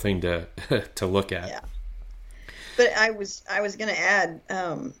enjoyable thing to look at. Yeah. But I was going to add,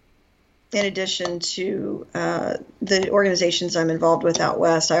 in addition to the organizations I'm involved with out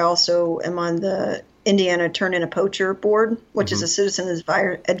west, I also am on the Indiana Turn In a Poacher board, which is a citizen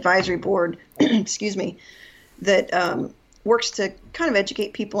advisory board, excuse me, that works to kind of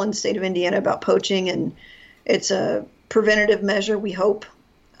educate people in the state of Indiana about poaching. And it's a preventative measure, we hope,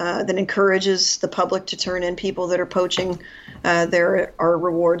 that encourages the public to turn in people that are poaching. There are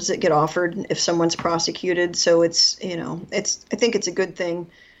rewards that get offered if someone's prosecuted. So it's, I think it's a good thing.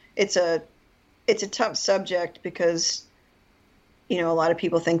 It's a tough subject because, a lot of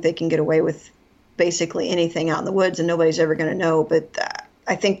people think they can get away with basically anything out in the woods and nobody's ever going to know. But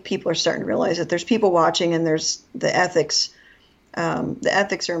I think people are starting to realize that there's people watching, and there's the ethics. The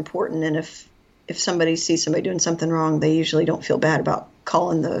ethics are important, and if somebody sees somebody doing something wrong, they usually don't feel bad about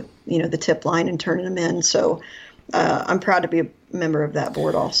calling the tip line and turning them in. So I'm proud to be a member of that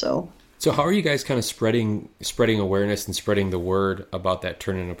board also. So how are you guys kind of spreading awareness and spreading the word about that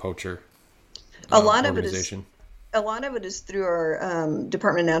Turn In a Poacher organization? A lot of it is through our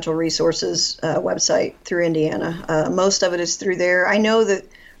Department of Natural Resources website through Indiana. Most of it is through there. I know that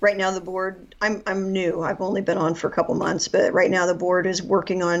right now the board, I'm new. I've only been on for a couple months, but right now the board is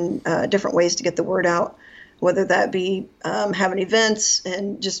working on different ways to get the word out, whether that be having events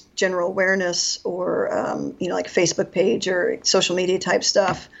and just general awareness, or like a Facebook page or social media type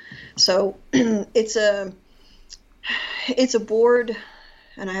stuff. So it's a board,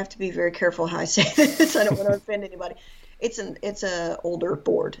 and I have to be very careful how I say this. I don't want to offend anybody. It's a older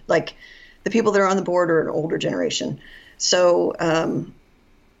board. Like, the people that are on the board are an older generation. So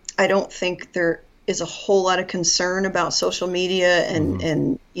I don't think there is a whole lot of concern about social media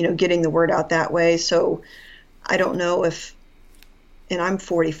and getting the word out that way. So I don't know if, and I'm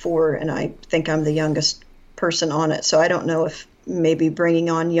 44 and I think I'm the youngest person on it. So I don't know if maybe bringing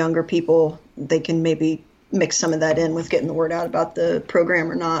on younger people, they can maybe mix some of that in with getting the word out about the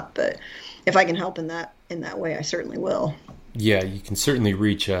program or not. But if I can help in that way, I certainly will. Yeah, you can certainly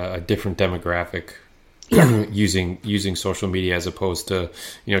reach a different demographic using social media as opposed to,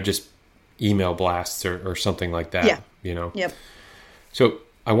 just email blasts or something like that. Yeah. Yep. So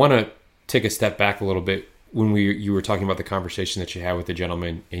I want to take a step back a little bit when you were talking about the conversation that you had with the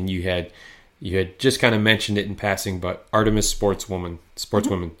gentleman, and you had just kind of mentioned it in passing, but Artemis sportswomen,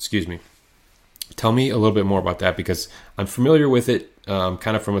 excuse me. Tell me a little bit more about that, because I'm familiar with it,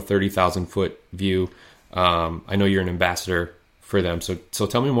 kind of from a 30,000 foot view. I know you're an ambassador for them. So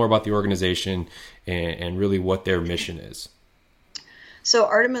tell me more about the organization and really what their mission is. So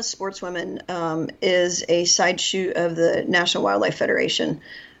Artemis Sportswomen is a side shoot of the National Wildlife Federation.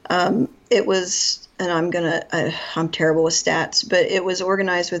 It was, and I'm terrible with stats, but it was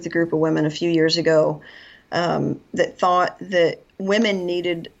organized with a group of women a few years ago that thought that women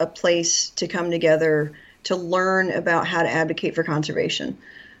needed a place to come together to learn about how to advocate for conservation.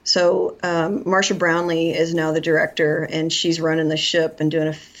 So Marsha Brownlee is now the director, and she's running the ship and doing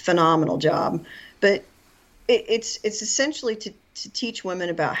a phenomenal job. But it's essentially to teach women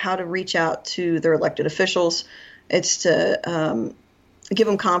about how to reach out to their elected officials. It's to give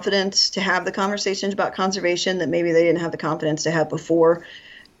them confidence to have the conversations about conservation that maybe they didn't have the confidence to have before,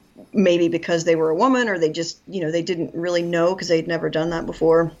 maybe because they were a woman or they just, they didn't really know because they'd never done that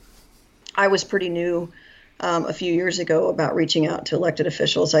before. I was pretty new a few years ago about reaching out to elected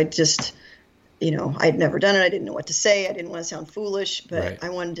officials. I just, I'd never done it. I didn't know what to say. I didn't want to sound foolish, but right. I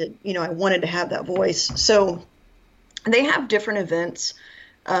wanted to have that voice. So they have different events.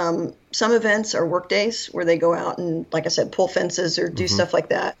 Some events are work days where they go out and, like I said, pull fences or do stuff like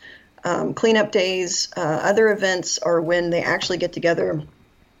that. Cleanup days. Other events are when they actually get together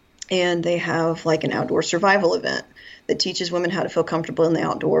and they have like an outdoor survival event that teaches women how to feel comfortable in the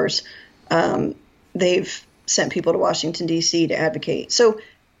outdoors. They've sent people to Washington, D.C. to advocate. So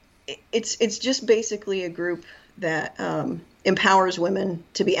it's just basically a group that empowers women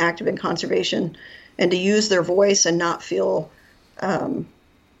to be active in conservation and to use their voice and not feel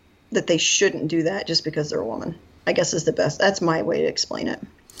that they shouldn't do that just because they're a woman, I guess is the best. That's my way to explain it.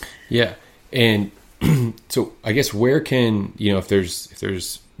 Yeah. And so I guess where can, if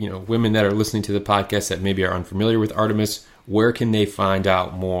there's, women that are listening to the podcast that maybe are unfamiliar with Artemis, where can they find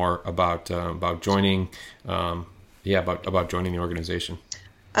out more about joining, about joining the organization?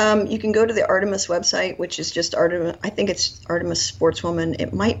 You can go to the Artemis website, which is just Artemis. I think it's Artemis Sportswoman.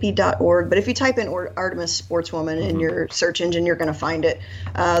 It might be .org, but if you type in Artemis Sportswoman in your search engine, you're going to find it.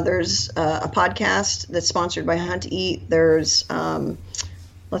 There's a podcast that's sponsored by Hunt Eat. There's, there's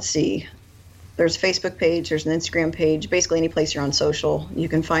a Facebook page. There's an Instagram page. Basically, any place you're on social, you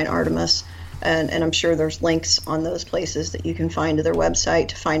can find Artemis. And I'm sure there's links on those places that you can find to their website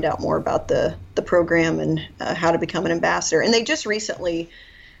to find out more about the program and how to become an ambassador. And they just recently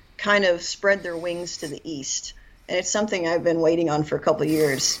kind of spread their wings to the east. And it's something I've been waiting on for a couple of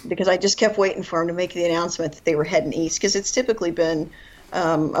years because I just kept waiting for them to make the announcement that they were heading east, because it's typically been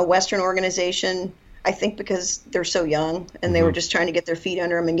a Western organization, I think because they're so young and they were just trying to get their feet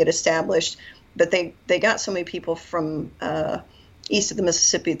under them and get established. But they got so many people from east of the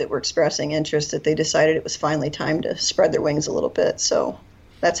Mississippi that were expressing interest that they decided it was finally time to spread their wings a little bit. So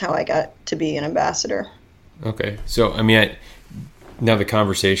that's how I got to be an ambassador. Okay. So, now the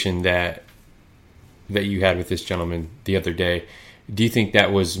conversation that you had with this gentleman the other day, do you think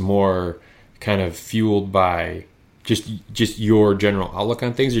that was more kind of fueled by just your general outlook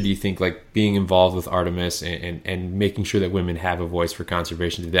on things, or do you think like being involved with Artemis and making sure that women have a voice for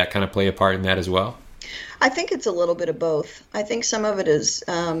conservation, did that kind of play a part in that as well? I think it's a little bit of both. I think some of it is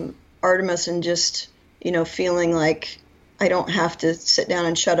Artemis and just, feeling like I don't have to sit down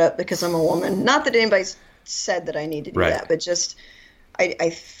and shut up because I'm a woman. Not that anybody's said that I need to do that, but just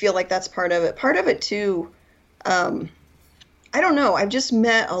I feel like that's part of it. Part of it too, I don't know. I've just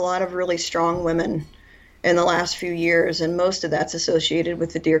met a lot of really strong women in the last few years, and most of that's associated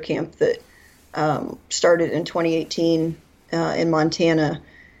with the deer camp that started in 2018 in Montana.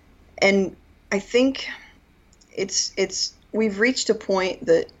 And I think we've reached a point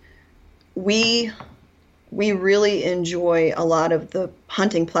that we we really enjoy a lot of the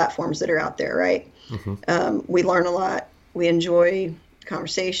hunting platforms that are out there, right? We learn a lot. We enjoy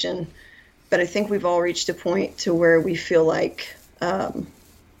conversation. But I think we've all reached a point to where we feel like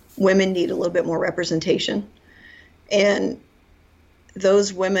women need a little bit more representation. And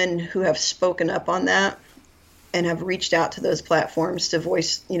those women who have spoken up on that and have reached out to those platforms to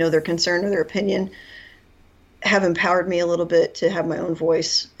voice, their concern or their opinion, have empowered me a little bit to have my own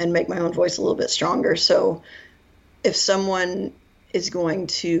voice and make my own voice a little bit stronger. So if someone is going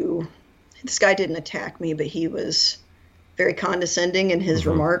to, this guy didn't attack me, but he was very condescending in his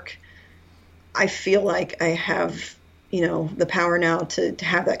remark, I feel like I have, the power now to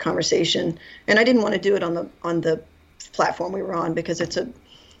have that conversation. And I didn't want to do it on the platform we were on because it's a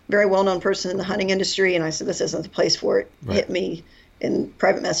very well-known person in the hunting industry. And I said, this isn't the place for it. Right. Hit me in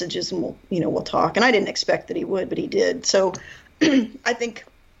private messages and we'll talk. And I didn't expect that he would, but he did. So I think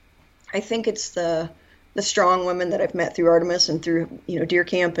it's the strong women that I've met through Artemis and through, deer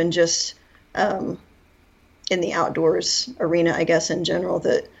camp and just in the outdoors arena, I guess, in general,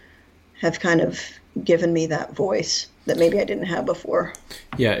 that have kind of given me that voice that maybe I didn't have before.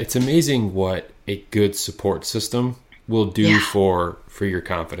 Yeah, it's amazing what a good support system will do for your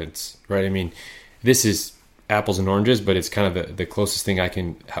confidence, right? I mean, this is apples and oranges, but it's kind of the closest thing I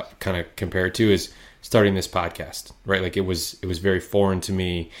can kind of compare it to is starting this podcast, right? Like it was very foreign to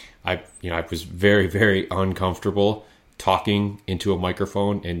me. I was very, very uncomfortable talking into a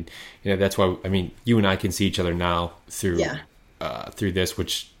microphone, and that's why, I mean, you and I can see each other now through this,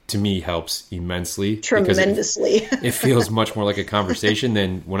 which to me helps immensely. Tremendously. It feels much more like a conversation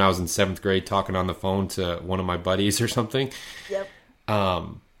than when I was in 7th grade talking on the phone to one of my buddies or something. Yep.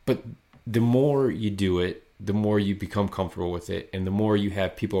 But the more you do it, the more you become comfortable with it, and the more you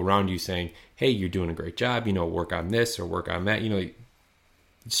have people around you saying, hey, you're doing a great job, work on this or work on that,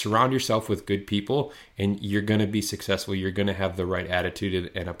 surround yourself with good people and you're going to be successful. You're going to have the right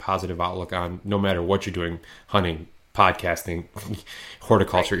attitude and a positive outlook on no matter what you're doing, hunting, podcasting,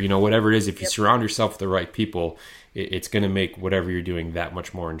 horticulture, whatever it is. If you surround yourself with the right people, it's going to make whatever you're doing that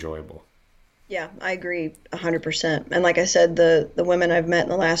much more enjoyable. Yeah, I agree 100%. And like I said, the women I've met in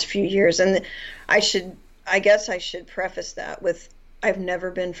the last few years, and I guess I should preface that with, I've never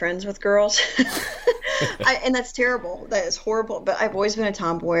been friends with girls. And that's terrible. That is horrible. But I've always been a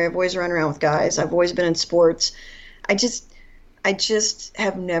tomboy. I've always run around with guys. I've always been in sports. I just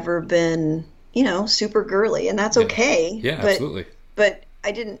have never been, super girly, and that's okay. Yeah, absolutely. But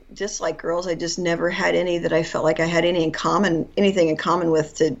I didn't dislike girls. I just never had any that I felt like I had anything in common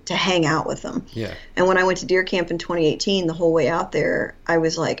with to hang out with them. Yeah. And when I went to deer camp in 2018, the whole way out there, I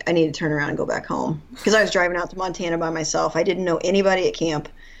was like, I need to turn around and go back home because I was driving out to Montana by myself. I didn't know anybody at camp.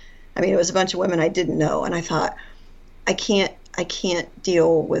 I mean, it was a bunch of women I didn't know, and I thought, I can't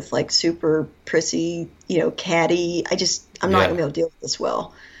deal with like super prissy, catty. I'm not gonna be able to deal with this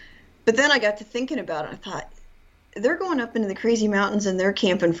well. But then I got to thinking about it. I thought, they're going up into the crazy mountains and they're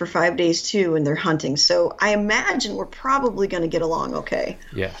camping for 5 days too, and they're hunting. So I imagine we're probably going to get along okay.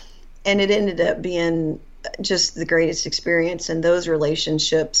 Yeah. And it ended up being just the greatest experience, and those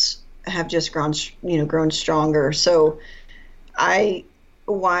relationships have just grown stronger. So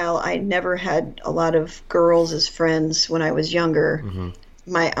while I never had a lot of girls as friends when I was younger,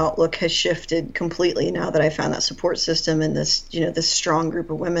 my outlook has shifted completely now that I found that support system and this strong group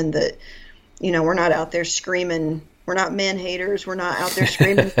of women that, we're not out there screaming. We're not man haters. We're not out there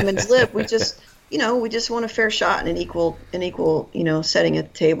screaming women's lip. We just want a fair shot and an equal, setting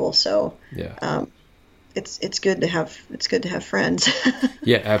at the table. So yeah, it's good to have friends.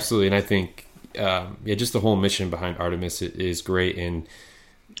 Yeah, absolutely. And I think, just the whole mission behind Artemis is great. And,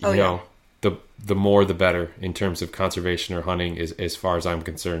 the more the better in terms of conservation or hunting is, as far as I'm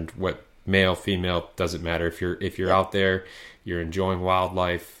concerned. What male, female, doesn't matter. If you're out there, you're enjoying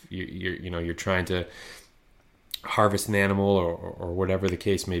wildlife, you're trying to harvest an animal or whatever the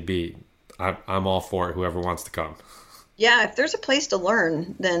case may be, I'm all for it. Whoever wants to come. Yeah, if there's a place to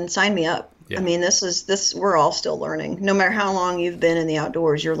learn, then sign me up. Yeah. I mean, we're all still learning. No matter how long you've been in the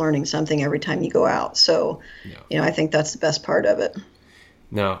outdoors, you're learning something every time you go out. So, I think that's the best part of it.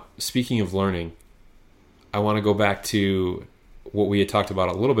 Now, speaking of learning, I want to go back to what we had talked about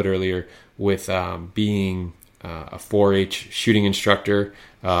a little bit earlier with being a 4-H shooting instructor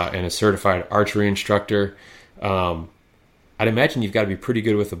and a certified archery instructor. I'd imagine you've got to be pretty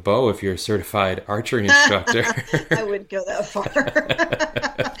good with a bow if you're a certified archery instructor. I wouldn't go that far.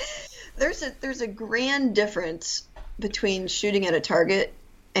 There's a grand difference between shooting at a target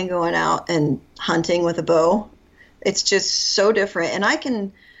and going out and hunting with a bow. It's just so different.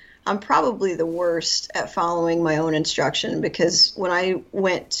 And I'm probably the worst at following my own instruction, because when I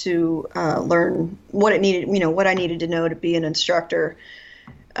went to learn what it needed, what I needed to know to be an instructor,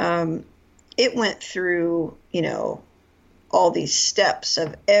 it went through, all these steps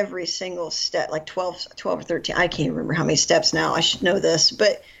of every single step, like 12 or 13. I can't remember how many steps now. I should know this,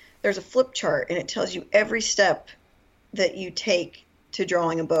 but there's a flip chart and it tells you every step that you take to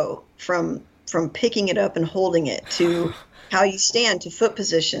drawing a bow, from picking it up and holding it, to how you stand, to foot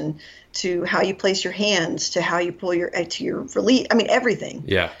position, to how you place your hands, to how you pull to your release. I mean, everything.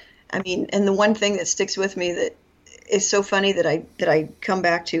 Yeah. I mean, and the one thing that sticks with me that is so funny that I come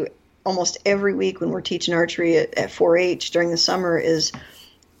back to almost every week when we're teaching archery at 4-H during the summer is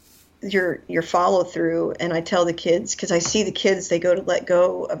your follow through. And I tell the kids, because I see the kids, they go to let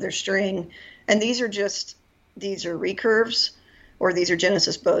go of their string, and these are recurves, or these are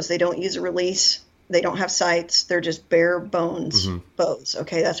Genesis bows. They don't use a release. They don't have sights. They're just bare bones bows.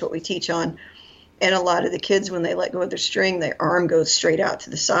 Okay, that's what we teach on. And a lot of the kids, when they let go of their string, their arm goes straight out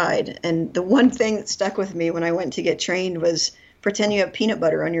to the side. And the one thing that stuck with me when I went to get trained was, pretend you have peanut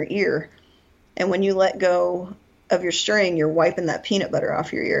butter on your ear. And when you let go of your string, you're wiping that peanut butter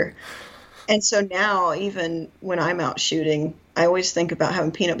off your ear. And so now, even when I'm out shooting, I always think about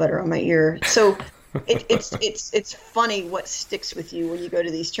having peanut butter on my ear. So it's funny what sticks with you when you go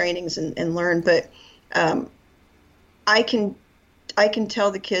to these trainings and learn. But I can tell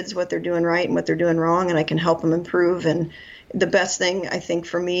the kids what they're doing right and what they're doing wrong, and I can help them improve. And the best thing, I think,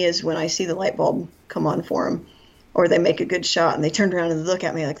 for me is when I see the light bulb come on for them, or they make a good shot and they turn around and look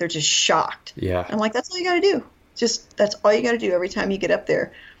at me like they're just shocked. Yeah. I'm like, that's all you got to do. That's all you got to do every time you get up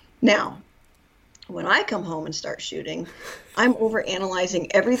there. Now, when I come home and start shooting, I'm over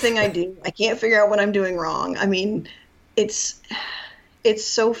analyzing everything I do. I can't figure out what I'm doing wrong. I mean, it's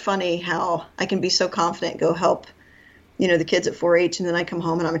so funny how I can be so confident, go help, the kids at 4-H, and then I come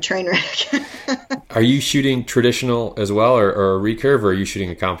home and I'm a train wreck. Are you shooting traditional as well, or a recurve, or are you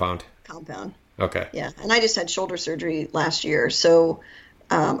shooting a compound? Compound. Okay. Yeah, and I just had shoulder surgery last year, so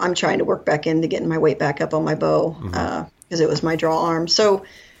I'm trying to work back into getting my weight back up on my bow, because it was my draw arm. So,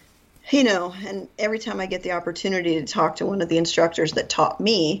 and every time I get the opportunity to talk to one of the instructors that taught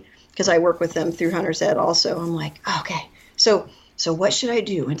me, because I work with them through Hunter's Ed also, I'm like, okay, so what should I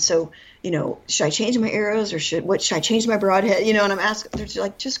do? And so, should I change my arrows, or should I change my broadhead? And I'm asking, they're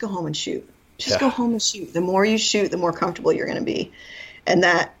like, just go home and shoot. Just go home and shoot. The more you shoot, the more comfortable you're going to be. And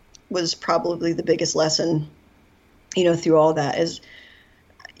that was probably the biggest lesson, through all that, is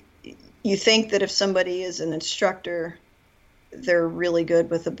you think that if somebody is an instructor, they're really good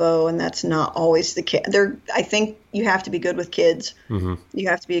with a bow, and that's not always the case. I think you have to be good with kids. Mm-hmm. You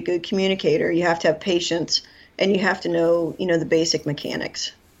have to be a good communicator. You have to have patience, and you have to know, the basic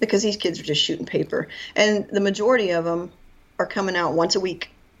mechanics, because these kids are just shooting paper. And the majority of them are coming out once a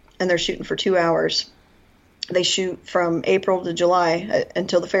week, and they're shooting for 2 hours. They shoot from April to July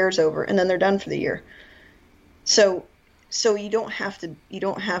until the fair's over, and then they're done for the year. So you don't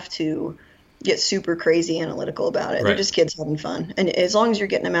have to get super crazy analytical about it. Right. They're just kids having fun. And as long as you're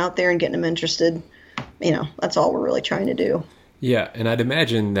getting them out there and getting them interested, that's all we're really trying to do. Yeah. And I'd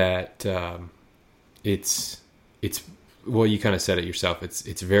imagine that it's well, you kind of said it yourself.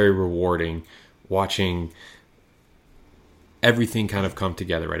 It's very rewarding watching everything kind of come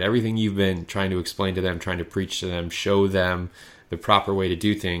together, right? Everything you've been trying to explain to them, trying to preach to them, show them the proper way to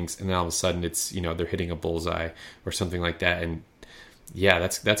do things. And then all of a sudden it's, they're hitting a bullseye or something like that. And yeah,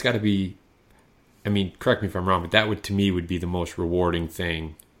 that's got to be, correct me if I'm wrong, but that would be the most rewarding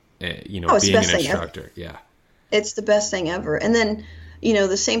thing, being an instructor. Yeah. It's the best thing ever. And then,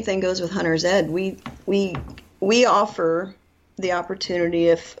 the same thing goes with Hunter's Ed. We offer the opportunity,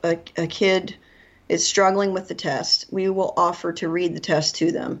 if a kid is struggling with the test, we will offer to read the test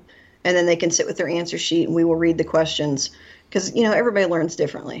to them, and then they can sit with their answer sheet and we will read the questions, because, everybody learns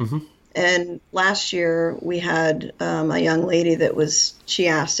differently. Mm-hmm. And last year we had a young lady she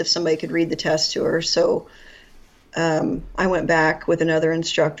asked if somebody could read the test to her. So I went back with another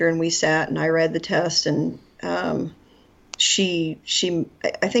instructor and we sat and I read the test, and I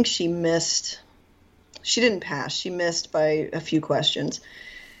think she missed. She didn't pass. She missed by a few questions.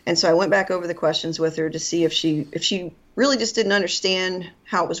 And so I went back over the questions with her to see if she really just didn't understand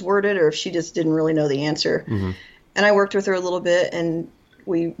how it was worded, or if she just didn't really know the answer. Mm-hmm. And I worked with her a little bit, and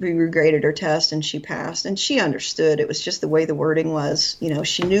we regraded her test, and she passed. And she understood. It was just the way the wording was.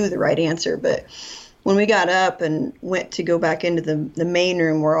 She knew the right answer. But when we got up and went to go back into the main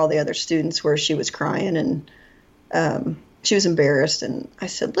room where all the other students were, she was crying, and she was embarrassed. And I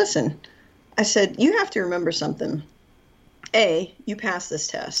said, listen, you have to remember something. A, you passed this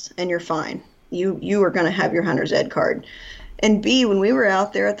test and you're fine. You are going to have your Hunter's Ed card. And B, when we were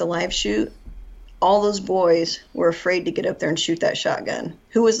out there at the live shoot, all those boys were afraid to get up there and shoot that shotgun.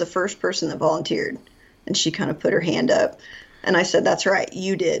 Who was the first person that volunteered? And she kind of put her hand up. And I said, that's right,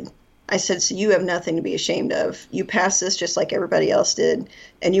 you did. I said, so you have nothing to be ashamed of. You passed this just like everybody else did.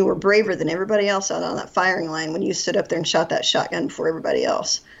 And you were braver than everybody else out on that firing line when you stood up there and shot that shotgun before everybody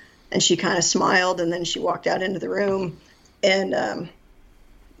else. And she kind of smiled, and then she walked out into the room. And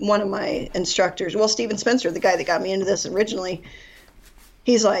one of my instructors, well, Steven Spencer, the guy that got me into this originally,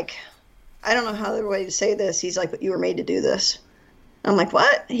 he's like, I don't know how the way to say this. He's like, but you were made to do this. I'm like,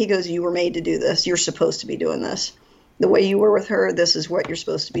 what? He goes, you were made to do this. You're supposed to be doing this. The way you were with her, this is what you're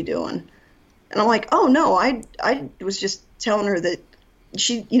supposed to be doing. And I'm like, oh, no, I was just telling her that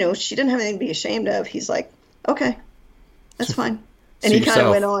she didn't have anything to be ashamed of. He's like, okay, that's fine. And he kind of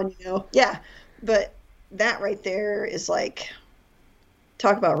went on, yeah. But that right there is like,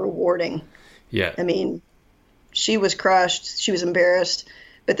 talk about rewarding. Yeah. I mean, she was crushed. She was embarrassed.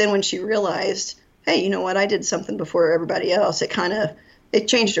 But then when she realized, hey, you know what? I did something before everybody else. It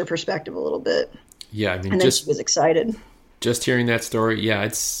changed her perspective a little bit. Yeah, I mean, and then she was excited. Just hearing that story, yeah,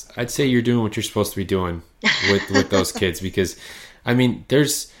 I'd say you're doing what you're supposed to be doing with those kids, because, I mean,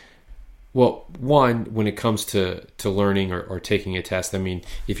 one, when it comes to learning or taking a test, I mean,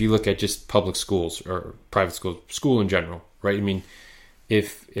 if you look at just public schools or private schools, school in general, right? I mean,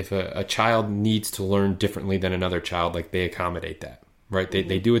 if a child needs to learn differently than another child, like, they accommodate that. Right.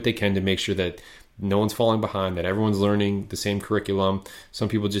 They do what they can to make sure that no one's falling behind, that everyone's learning the same curriculum. Some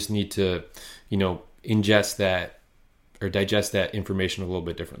people just need to, ingest that or digest that information a little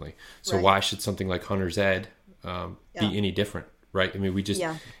bit differently. So why should something like Hunter's Ed be any different? Right. I mean,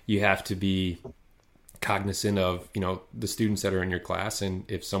 you have to be cognizant of, the students that are in your class. And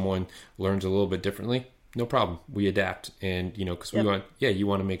if someone learns a little bit differently, no problem. We adapt. And, because you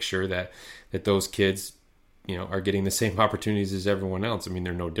want to make sure that those kids, are getting the same opportunities as everyone else. I mean,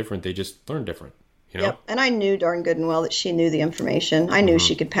 they're no different. They just learn different, Yep. And I knew darn good and well that she knew the information. I knew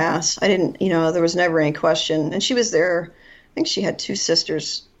she could pass. I didn't, there was never any question. And she was there. I think she had two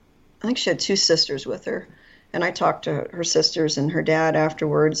sisters. With her. And I talked to her sisters and her dad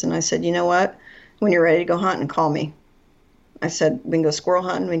afterwards. And I said, you know what? When you're ready to go hunting, call me. I said, we can go squirrel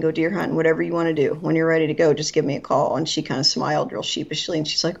hunting, we can go deer hunting, whatever you want to do. When you're ready to go, just give me a call. And she kind of smiled real sheepishly. And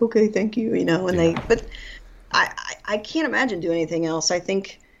she's like, okay, thank you. But I can't imagine doing anything else. I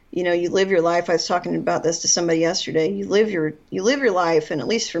think, you live your life. I was talking about this to somebody yesterday. You live your life. And at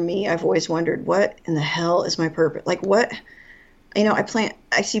least for me, I've always wondered, what in the hell is my purpose? Like, what,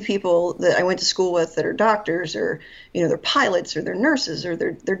 I see people that I went to school with that are doctors, or, they're pilots, or they're nurses, or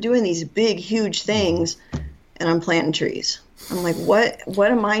they're doing these big, huge things, and I'm planting trees. I'm like,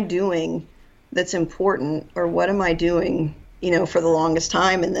 what am I doing that's important? Or what am I doing, for the longest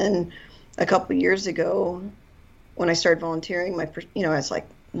time? And then a couple of years ago, when I started volunteering, I was like,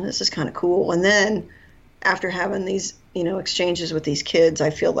 this is kind of cool. And then after having these, exchanges with these kids, I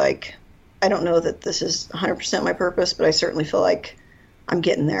feel like, I don't know that this is 100% my purpose, but I certainly feel like I'm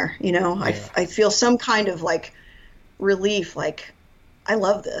getting there. I feel some kind of like relief, like I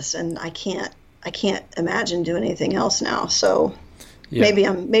love this, and I can't imagine doing anything else now. So maybe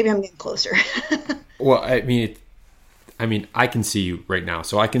I'm getting closer. Well, I mean, I can see you right now.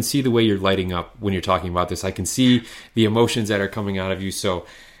 So I can see the way you're lighting up when you're talking about this. I can see the emotions that are coming out of you. So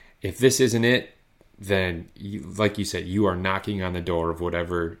if this isn't it, then like you said, you are knocking on the door of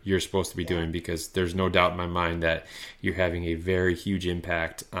whatever you're supposed to be doing, because there's no doubt in my mind that you're having a very huge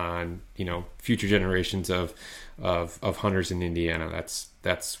impact on, future generations of hunters in Indiana.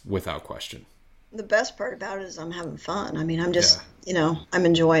 That's without question. The best part about it is I'm having fun. I mean, I'm just, I'm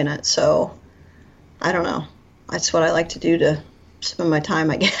enjoying it. So I don't know. That's what I like to do to spend my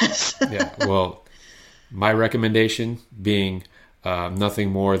time, I guess. Yeah. Well, my recommendation being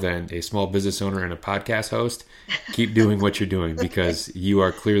nothing more than a small business owner and a podcast host, keep doing what you're doing, because you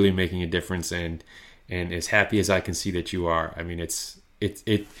are clearly making a difference. And as happy as I can see that you are, I mean, it's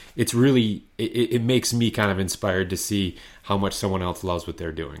really, it makes me kind of inspired to see how much someone else loves what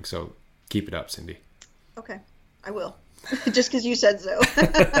they're doing. So keep it up, Cindy. Okay, I will. Just because you said so.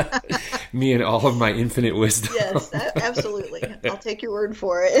 Me and all of my infinite wisdom. Yes, absolutely. I'll take your word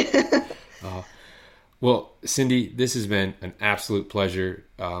for it. Well, Cindy, this has been an absolute pleasure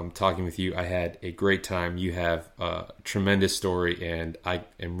talking with you. I had a great time. You have a tremendous story, and I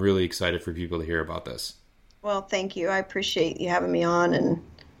am really excited for people to hear about this. Well, thank you. I appreciate you having me on, and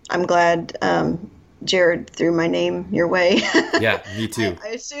I'm glad Jared threw my name your way. Yeah, me too. I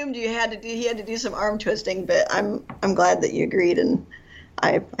assumed he had to do some arm twisting, but I'm glad that you agreed, and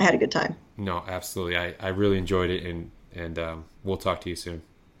I had a good time. No, absolutely. I really enjoyed it, and we'll talk to you soon.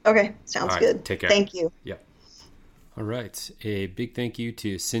 Okay, sounds good. Take care. Thank you. Yeah. All right. A big thank you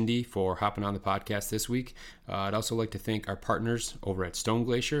to Cindy for hopping on the podcast this week. I'd also like to thank our partners over at Stone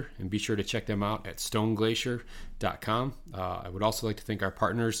Glacier, and be sure to check them out at stoneglacier.com. I would also like to thank our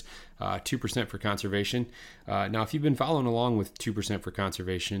partners, 2% for Conservation. Now, if you've been following along with 2% for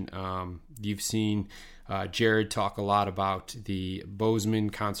Conservation, you've seen Jared talk a lot about the Bozeman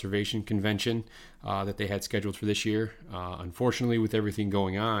Conservation Convention that they had scheduled for this year. Unfortunately, with everything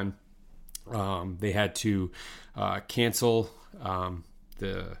going on, they had to cancel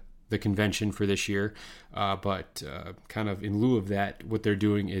the convention for this year, but kind of in lieu of that, what they're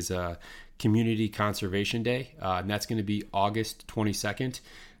doing is a Community Conservation Day, and that's going to be August 22nd.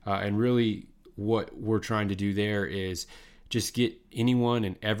 And really, what we're trying to do there is just get anyone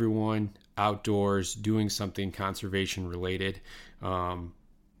and everyone outdoors doing something conservation related.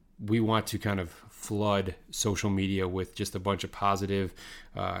 We want to kind of flood social media with just a bunch of positive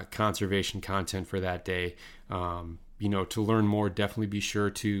conservation content for that day. To learn more, definitely be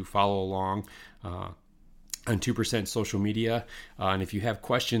sure to follow along on 2% social media. And if you have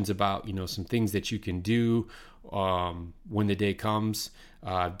questions about, some things that you can do when the day comes,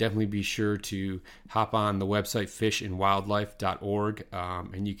 definitely be sure to hop on the website fishandwildlife.org,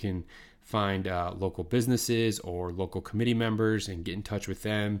 and you can find local businesses or local committee members and get in touch with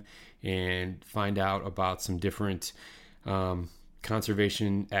them and find out about some different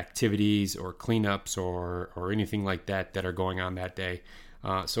conservation activities or cleanups or anything like that are going on that day.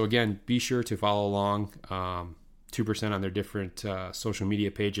 So again, be sure to follow along 2% on their different social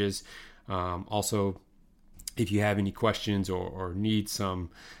media pages. Also, if you have any questions or need some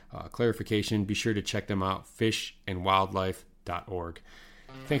clarification, be sure to check them out, fishandwildlife.org.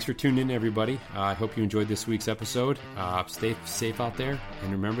 Thanks for tuning in, everybody. I hope you enjoyed this week's episode. Stay safe out there,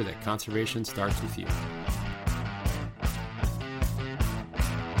 and remember that conservation starts with you.